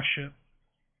squash it,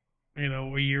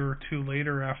 a year or two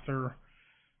later after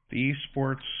the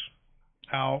esports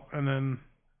out, and then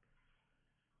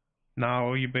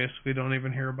now you basically don't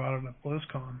even hear about it at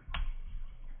BlizzCon.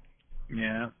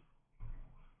 Yeah.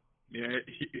 Yeah,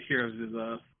 Heroes is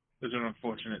an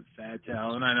unfortunate sad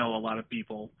tale, and I know a lot of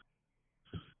people,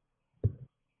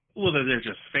 whether they're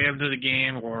just fans of the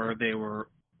game or they were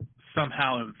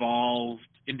somehow involved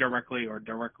indirectly or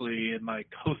directly in like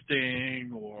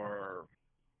hosting or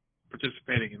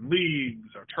participating in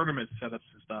leagues or tournament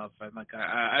setups and stuff, and like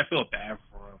I feel bad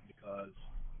for them because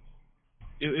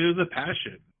it was a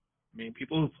passion. I mean,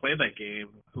 people who played that game,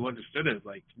 who understood it,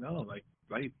 like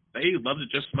they loved it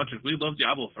just as much as we loved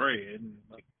Diablo 3, and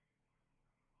like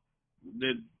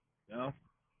did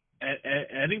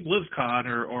any BlizzCon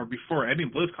or before any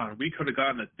BlizzCon, we could have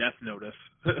gotten a death notice,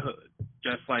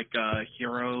 just like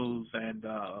Heroes and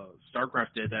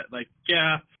StarCraft did. That like,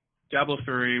 yeah, Diablo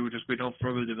 3, we don't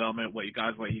further development. What you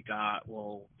got.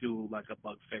 We'll do like a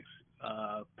bug fix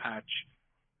patch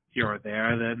here or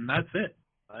there. Then that's it.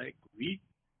 Like we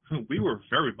were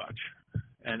very much,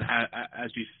 and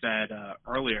as you said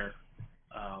earlier,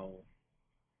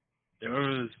 there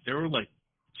were like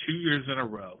 2 years in a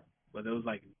row where there was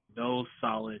like no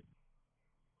solid,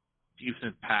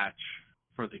 decent patch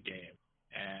for the game,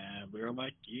 and we were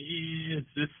like, yeah, is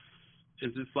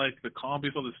this like the calm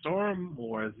before the storm,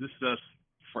 or is this just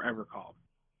forever calm?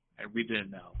 And we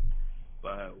didn't know,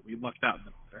 but we lucked out in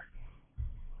the matter.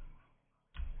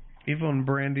 Even when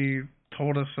Brandy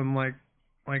told us in like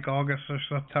August or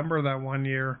September that one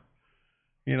year,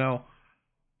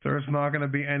 there's not going to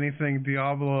be anything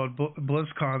Diablo at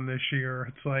BlizzCon this year.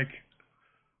 It's like,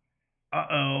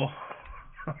 uh-oh.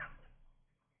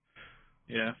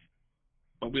 Yeah,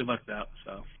 but we lucked out,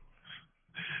 so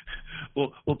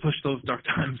we'll push those dark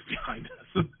times behind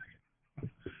us.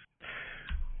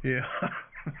 Yeah.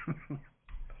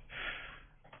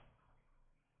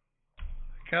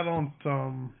 I don't.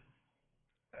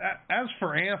 As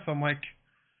for Anthem, like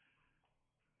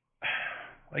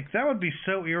that would be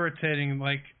so irritating.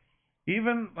 Like,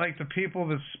 even like the people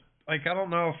that's like, I don't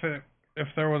know if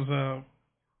there was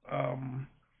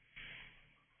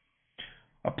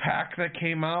a pack that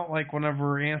came out like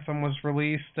whenever Anthem was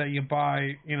released that you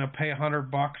buy, pay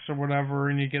 $100 or whatever,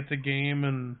 and you get the game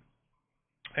and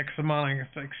X amount of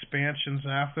expansions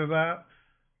after that.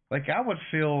 Like, I would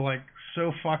feel like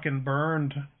so fucking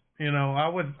burned. I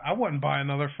wouldn't buy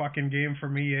another fucking game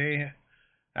from EA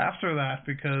after that,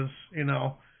 because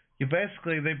you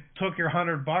basically, they took your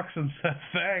 $100 and said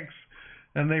thanks,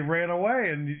 and they ran away,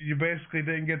 and you basically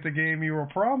didn't get the game you were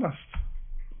promised.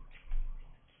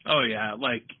 Oh yeah,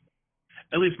 like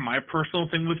at least my personal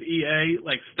thing with EA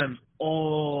like stems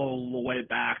all the way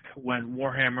back when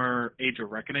Warhammer Age of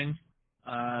Reckoning,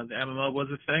 the MMO, was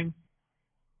a thing,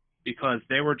 because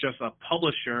they were just a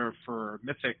publisher for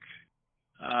Mythic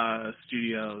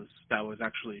Studios that was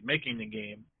actually making the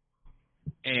game,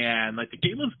 and like the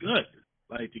game was good.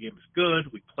 Like the game was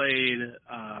good. We played,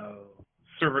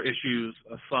 server issues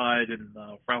aside, in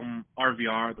the Realm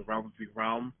RVR, the Realm v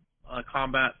Realm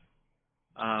combat.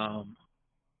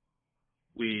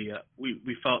 We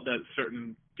felt that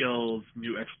certain guilds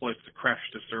knew exploits to crash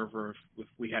the server if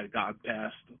we had gotten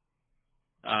past.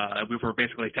 We were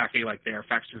basically attacking like their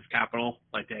faction's capital.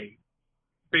 Like they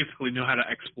basically knew how to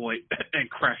exploit and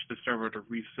crash the server to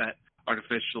reset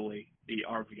artificially the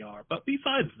RVR. But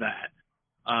besides that,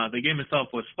 the game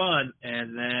itself was fun,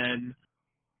 and then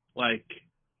like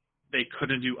they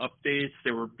couldn't do updates.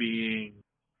 They were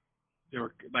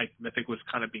like, Mythic was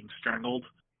kind of being strangled,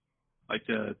 like,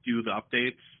 to do the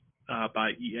updates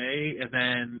by EA, and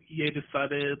then EA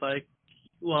decided, like,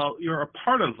 well, you're a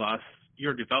part of us,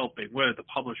 you're developing, we're the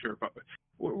publisher, but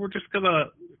we're just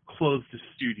gonna close the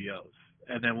studios,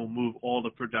 and then we'll move all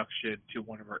the production to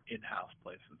one of our in-house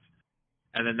places.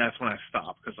 And then that's when I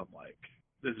stopped, because I'm like,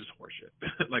 this is horseshit.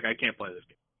 Like, I can't play this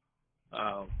game.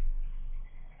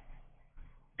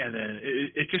 And then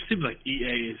it just seems like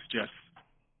EA is just,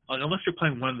 like, unless you're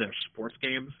playing one of their sports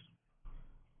games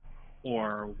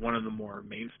or one of the more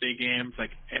mainstay games,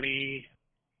 like any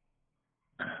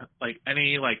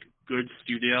good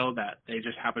studio that they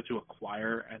just happen to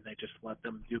acquire and they just let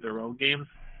them do their own games.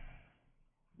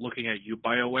 Looking at you,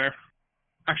 BioWare.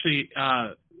 Actually,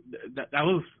 that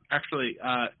was actually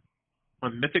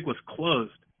when Mythic was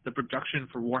closed, the production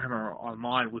for Warhammer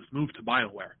Online was moved to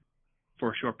BioWare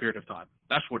for a short period of time.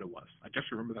 That's what it was. I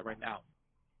just remember that right now.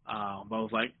 But I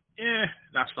was like,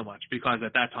 not so much, because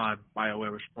at that time,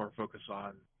 BioWare was more focused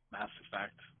on Mass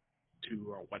Effect 2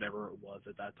 or whatever it was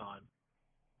at that time.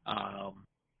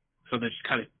 So they just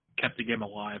kind of kept the game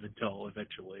alive until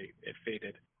eventually it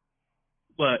faded.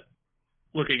 But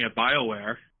looking at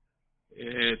BioWare,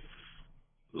 it's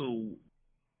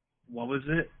what was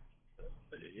it?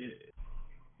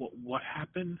 What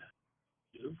happened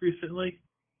recently?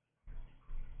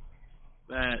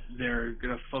 That they're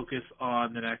gonna focus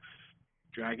on the next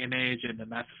Dragon Age and the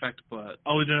Mass Effect, but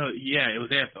yeah, it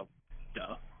was Anthem.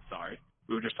 Duh, sorry,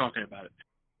 we were just talking about it.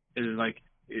 It's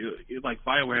like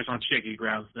BioWare's on shaky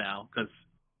grounds now because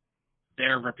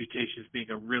their reputation as being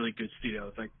a really good studio.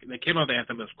 It's like they came out with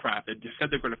Anthem as crap and just said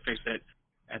they're going to fix it,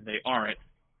 and they aren't.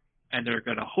 And they're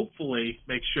going to hopefully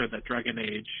make sure that Dragon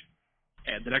Age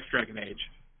and the next Dragon Age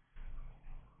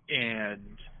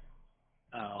and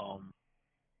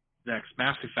the next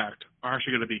Mass Effect are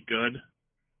actually going to be good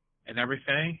and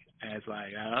everything. And it's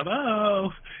like, I don't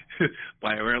know.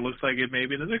 BioWare looks like it may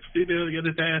be the next studio to get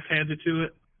its ass handed to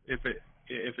it.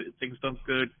 If things don't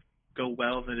go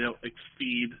well, then it'll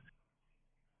exceed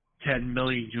 10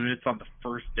 million units on the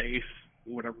first day,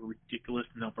 whatever ridiculous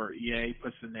number EA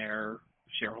puts in their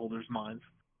shareholders' minds.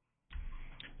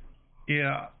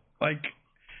 Yeah, like,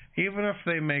 even if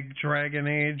they make Dragon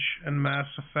Age and Mass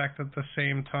Effect at the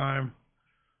same time,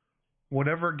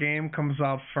 whatever game comes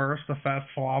out first, if that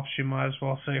flops, you might as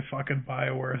well say fucking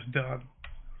BioWare is done.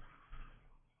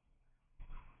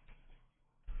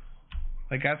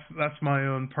 Like, that's my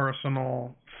own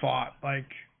personal thought.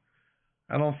 Like,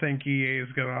 I don't think EA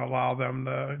is going to allow them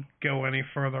to go any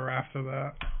further after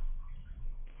that.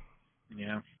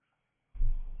 Yeah.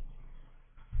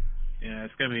 Yeah,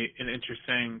 it's going to be an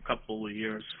interesting couple of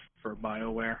years for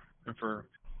BioWare.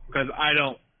 Because I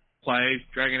don't play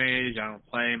Dragon Age, I don't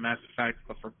play Mass Effect,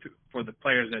 but for the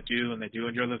players that do, and they do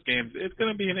enjoy those games, it's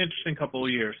going to be an interesting couple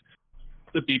of years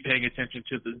to be paying attention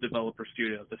to the developer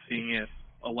studio, to seeing if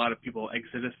a lot of people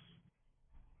exodus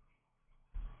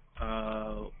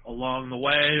along the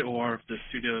way, or if the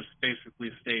studios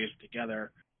basically stays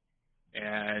together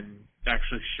and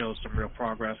actually shows some real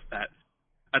progress that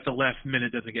at the last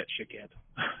minute doesn't get shit canned.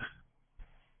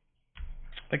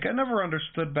 Like, I never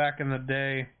understood back in the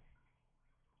day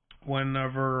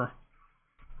whenever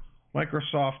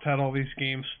Microsoft had all these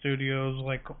game studios,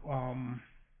 like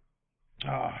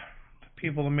the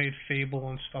people that made Fable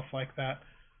and stuff like that.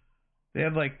 They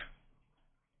had like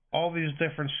all these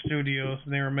different studios,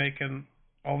 and they were making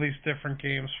all these different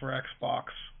games for Xbox.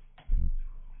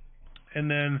 And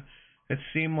then it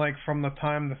seemed like from the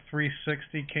time the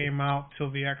 360 came out till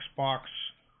the Xbox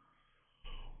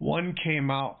One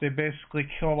came out, they basically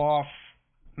killed off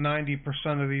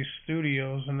 90% of these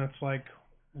studios, and it's like,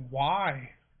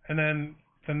 why? And then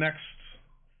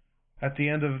at the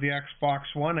end of the Xbox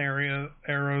One era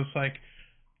was like,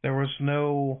 there was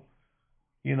no,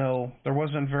 there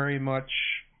wasn't very much,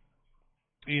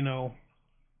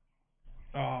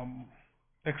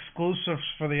 exclusives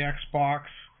for the Xbox,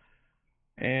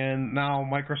 and now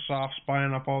Microsoft's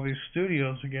buying up all these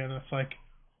studios again. It's like,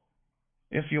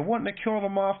 if you wanted to kill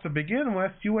them off to begin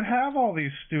with, you would have all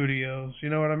these studios. You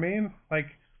know what I mean? Like,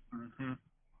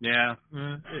 yeah,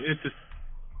 it's just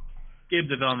game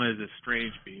development is a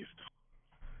strange beast.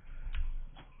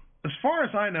 As far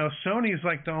as I know, Sony's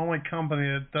like the only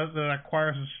company that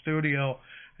acquires a studio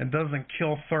and doesn't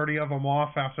kill 30 of them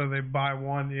off after they buy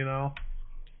one.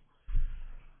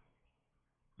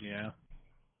 Yeah.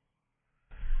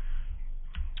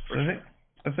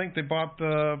 I think they bought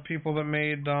the people that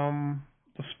made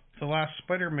the last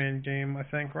Spider-Man game, I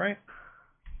think, right?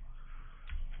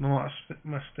 If I'm not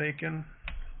mistaken.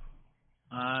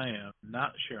 I am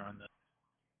not sure on that.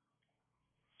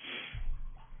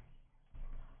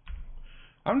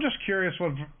 I'm just curious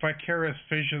what Vicarious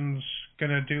Vision's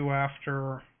gonna do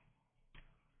after,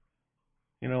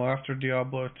 after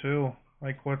Diablo 2.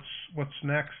 Like, what's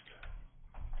next?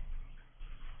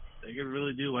 They could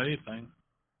really do anything.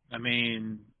 I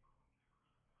mean,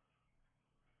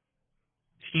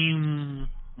 Team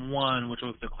 1, which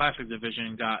was the Classic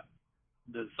Division, got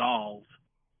dissolved.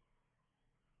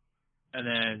 And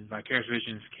then Vicarious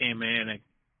Visions came in and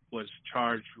was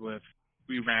charged with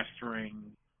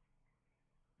remastering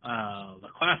the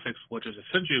Classics, which is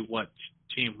essentially what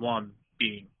Team 1,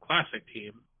 being Classic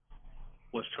Team,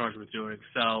 was charged with doing.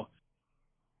 So,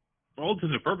 for all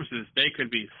intents and purposes, they could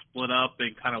be split up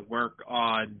and kind of work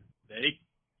on, they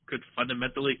could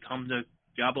fundamentally come to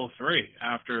Diablo 3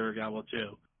 after Diablo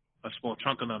 2, a small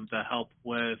chunk of them to help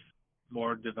with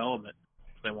more development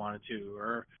if they wanted to,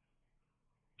 or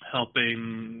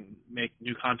helping make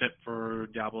new content for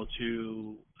Diablo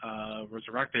 2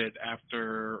 Resurrected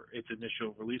after its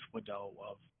initial release window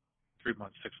of 3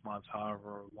 months, 6 months,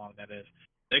 however long that is.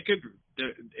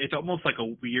 It's almost like a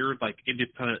weird, like,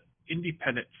 independent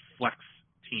independent flex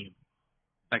team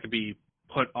that could be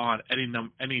put on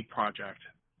any project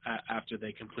after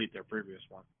they complete their previous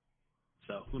one.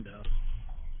 So who knows?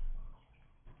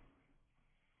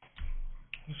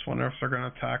 Just wonder if they're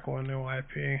going to tackle a new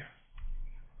IP.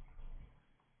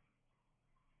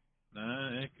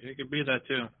 It could be that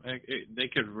too. They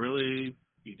could really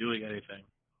be doing anything.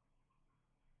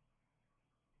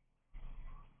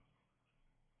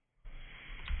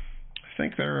 I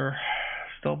think they're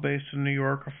still based in New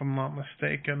York, if I'm not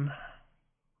mistaken.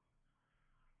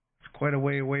 It's quite a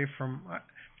way away from. I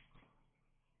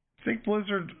think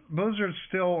Blizzard's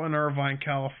still in Irvine,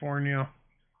 California,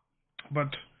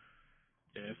 but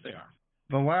yes, they are.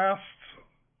 The last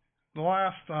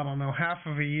I don't know, half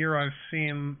of a year I've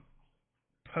seen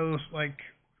posts like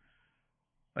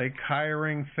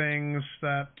hiring things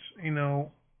that,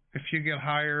 if you get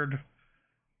hired,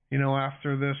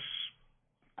 after this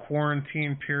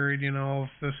quarantine period, of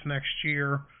this next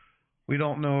year, we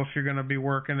don't know if you're going to be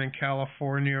working in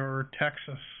California or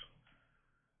Texas.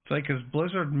 It's like, is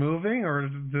Blizzard moving, or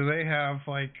do they have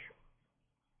like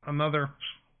another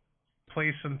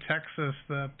place in Texas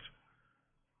that,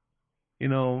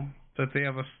 that they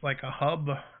have a hub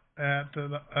at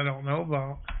that I don't know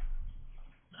about?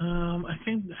 I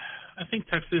think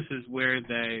Texas is where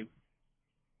they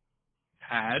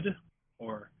had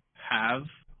or have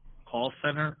call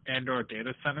center and or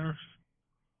data centers,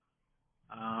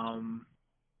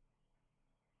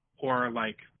 or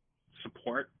like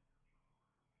support.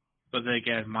 But then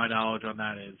again, my knowledge on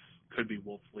that could be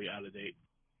woefully out of date.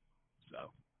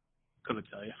 So couldn't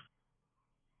tell you.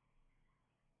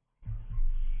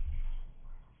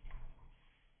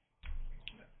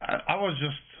 I was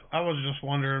just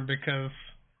wondering, because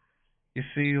you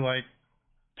see like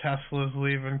Tesla's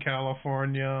leaving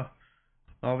California,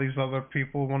 all these other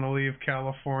people want to leave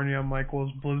California. I'm like, well,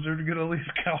 is Blizzard gonna leave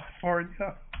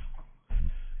California?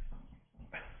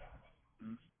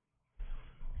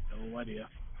 No idea.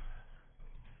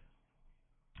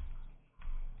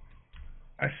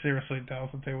 I seriously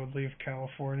doubt that they would leave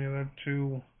California. They're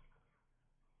too,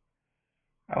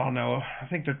 I don't know, I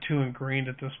think they're too ingrained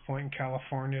at this point in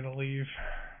California to leave.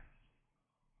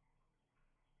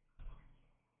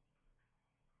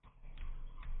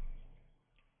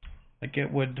 Like,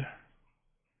 it would,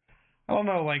 I don't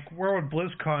know, like, where would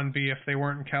BlizzCon be if they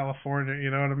weren't in California, you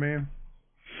know what I mean?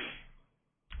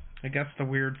 I guess the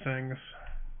weird things.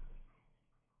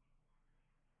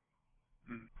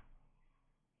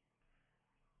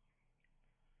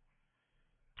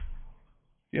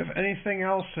 Do you have anything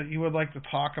else that you would like to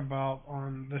talk about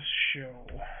on this show?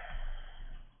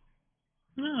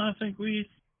 No, I think we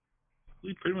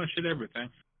pretty much hit everything.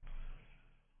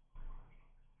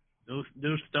 No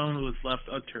stone was left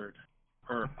unturned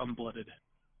or unblooded.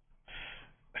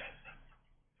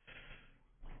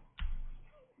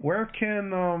 Where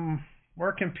can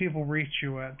people reach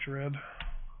you at, Dread?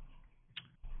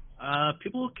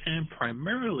 People can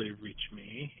primarily reach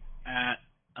me at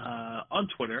on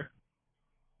Twitter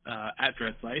at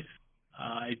Dreadslice.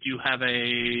 I do have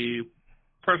a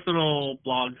personal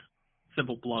blog,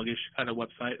 simple blogish kind of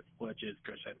website, which is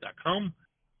dreadslice.com.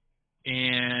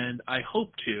 And I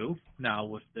hope to, now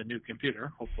with the new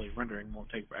computer, hopefully rendering won't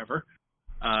take forever,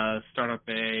 start up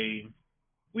a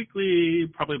weekly,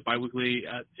 probably bi-weekly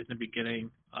in the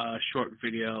beginning, short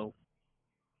video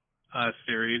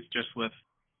series, just with,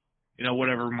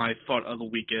 whatever my thought of the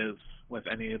week is with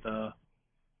any of the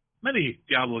many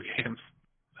Diablo games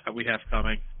that we have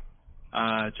coming,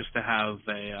 just to have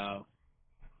a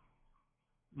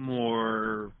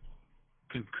more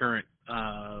concurrent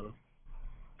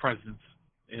presence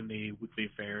in the weekly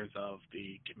affairs of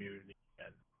the community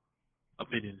and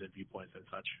opinions and viewpoints and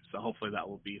such. So hopefully that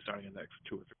will be starting in the next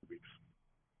 2 or 3 weeks.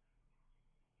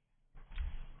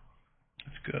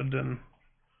 That's good, and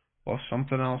well,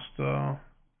 something else to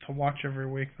watch every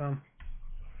week then.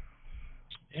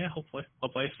 Yeah, hopefully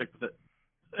I stick with it.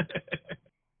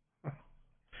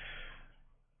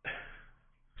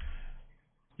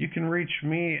 You can reach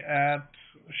me at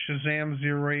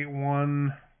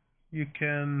Shazam081. You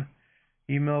can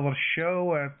email the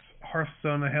show at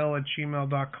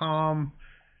hearthstoneofhell@gmail.com.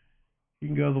 You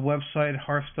can go to the website,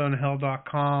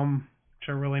 hearthstoneofhell.com, which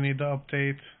I really need to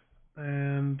update.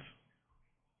 And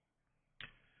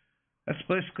that's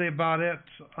basically about it.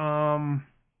 All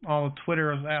the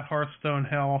Twitter is at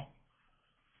HearthstoneHell.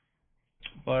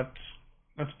 But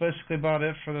that's basically about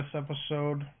it for this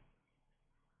episode.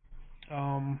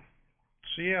 So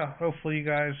yeah, hopefully you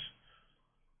guys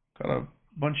got a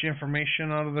bunch of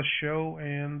information out of the show,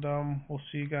 and we'll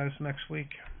see you guys next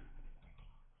week.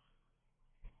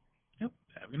 Yep,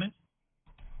 have a good night.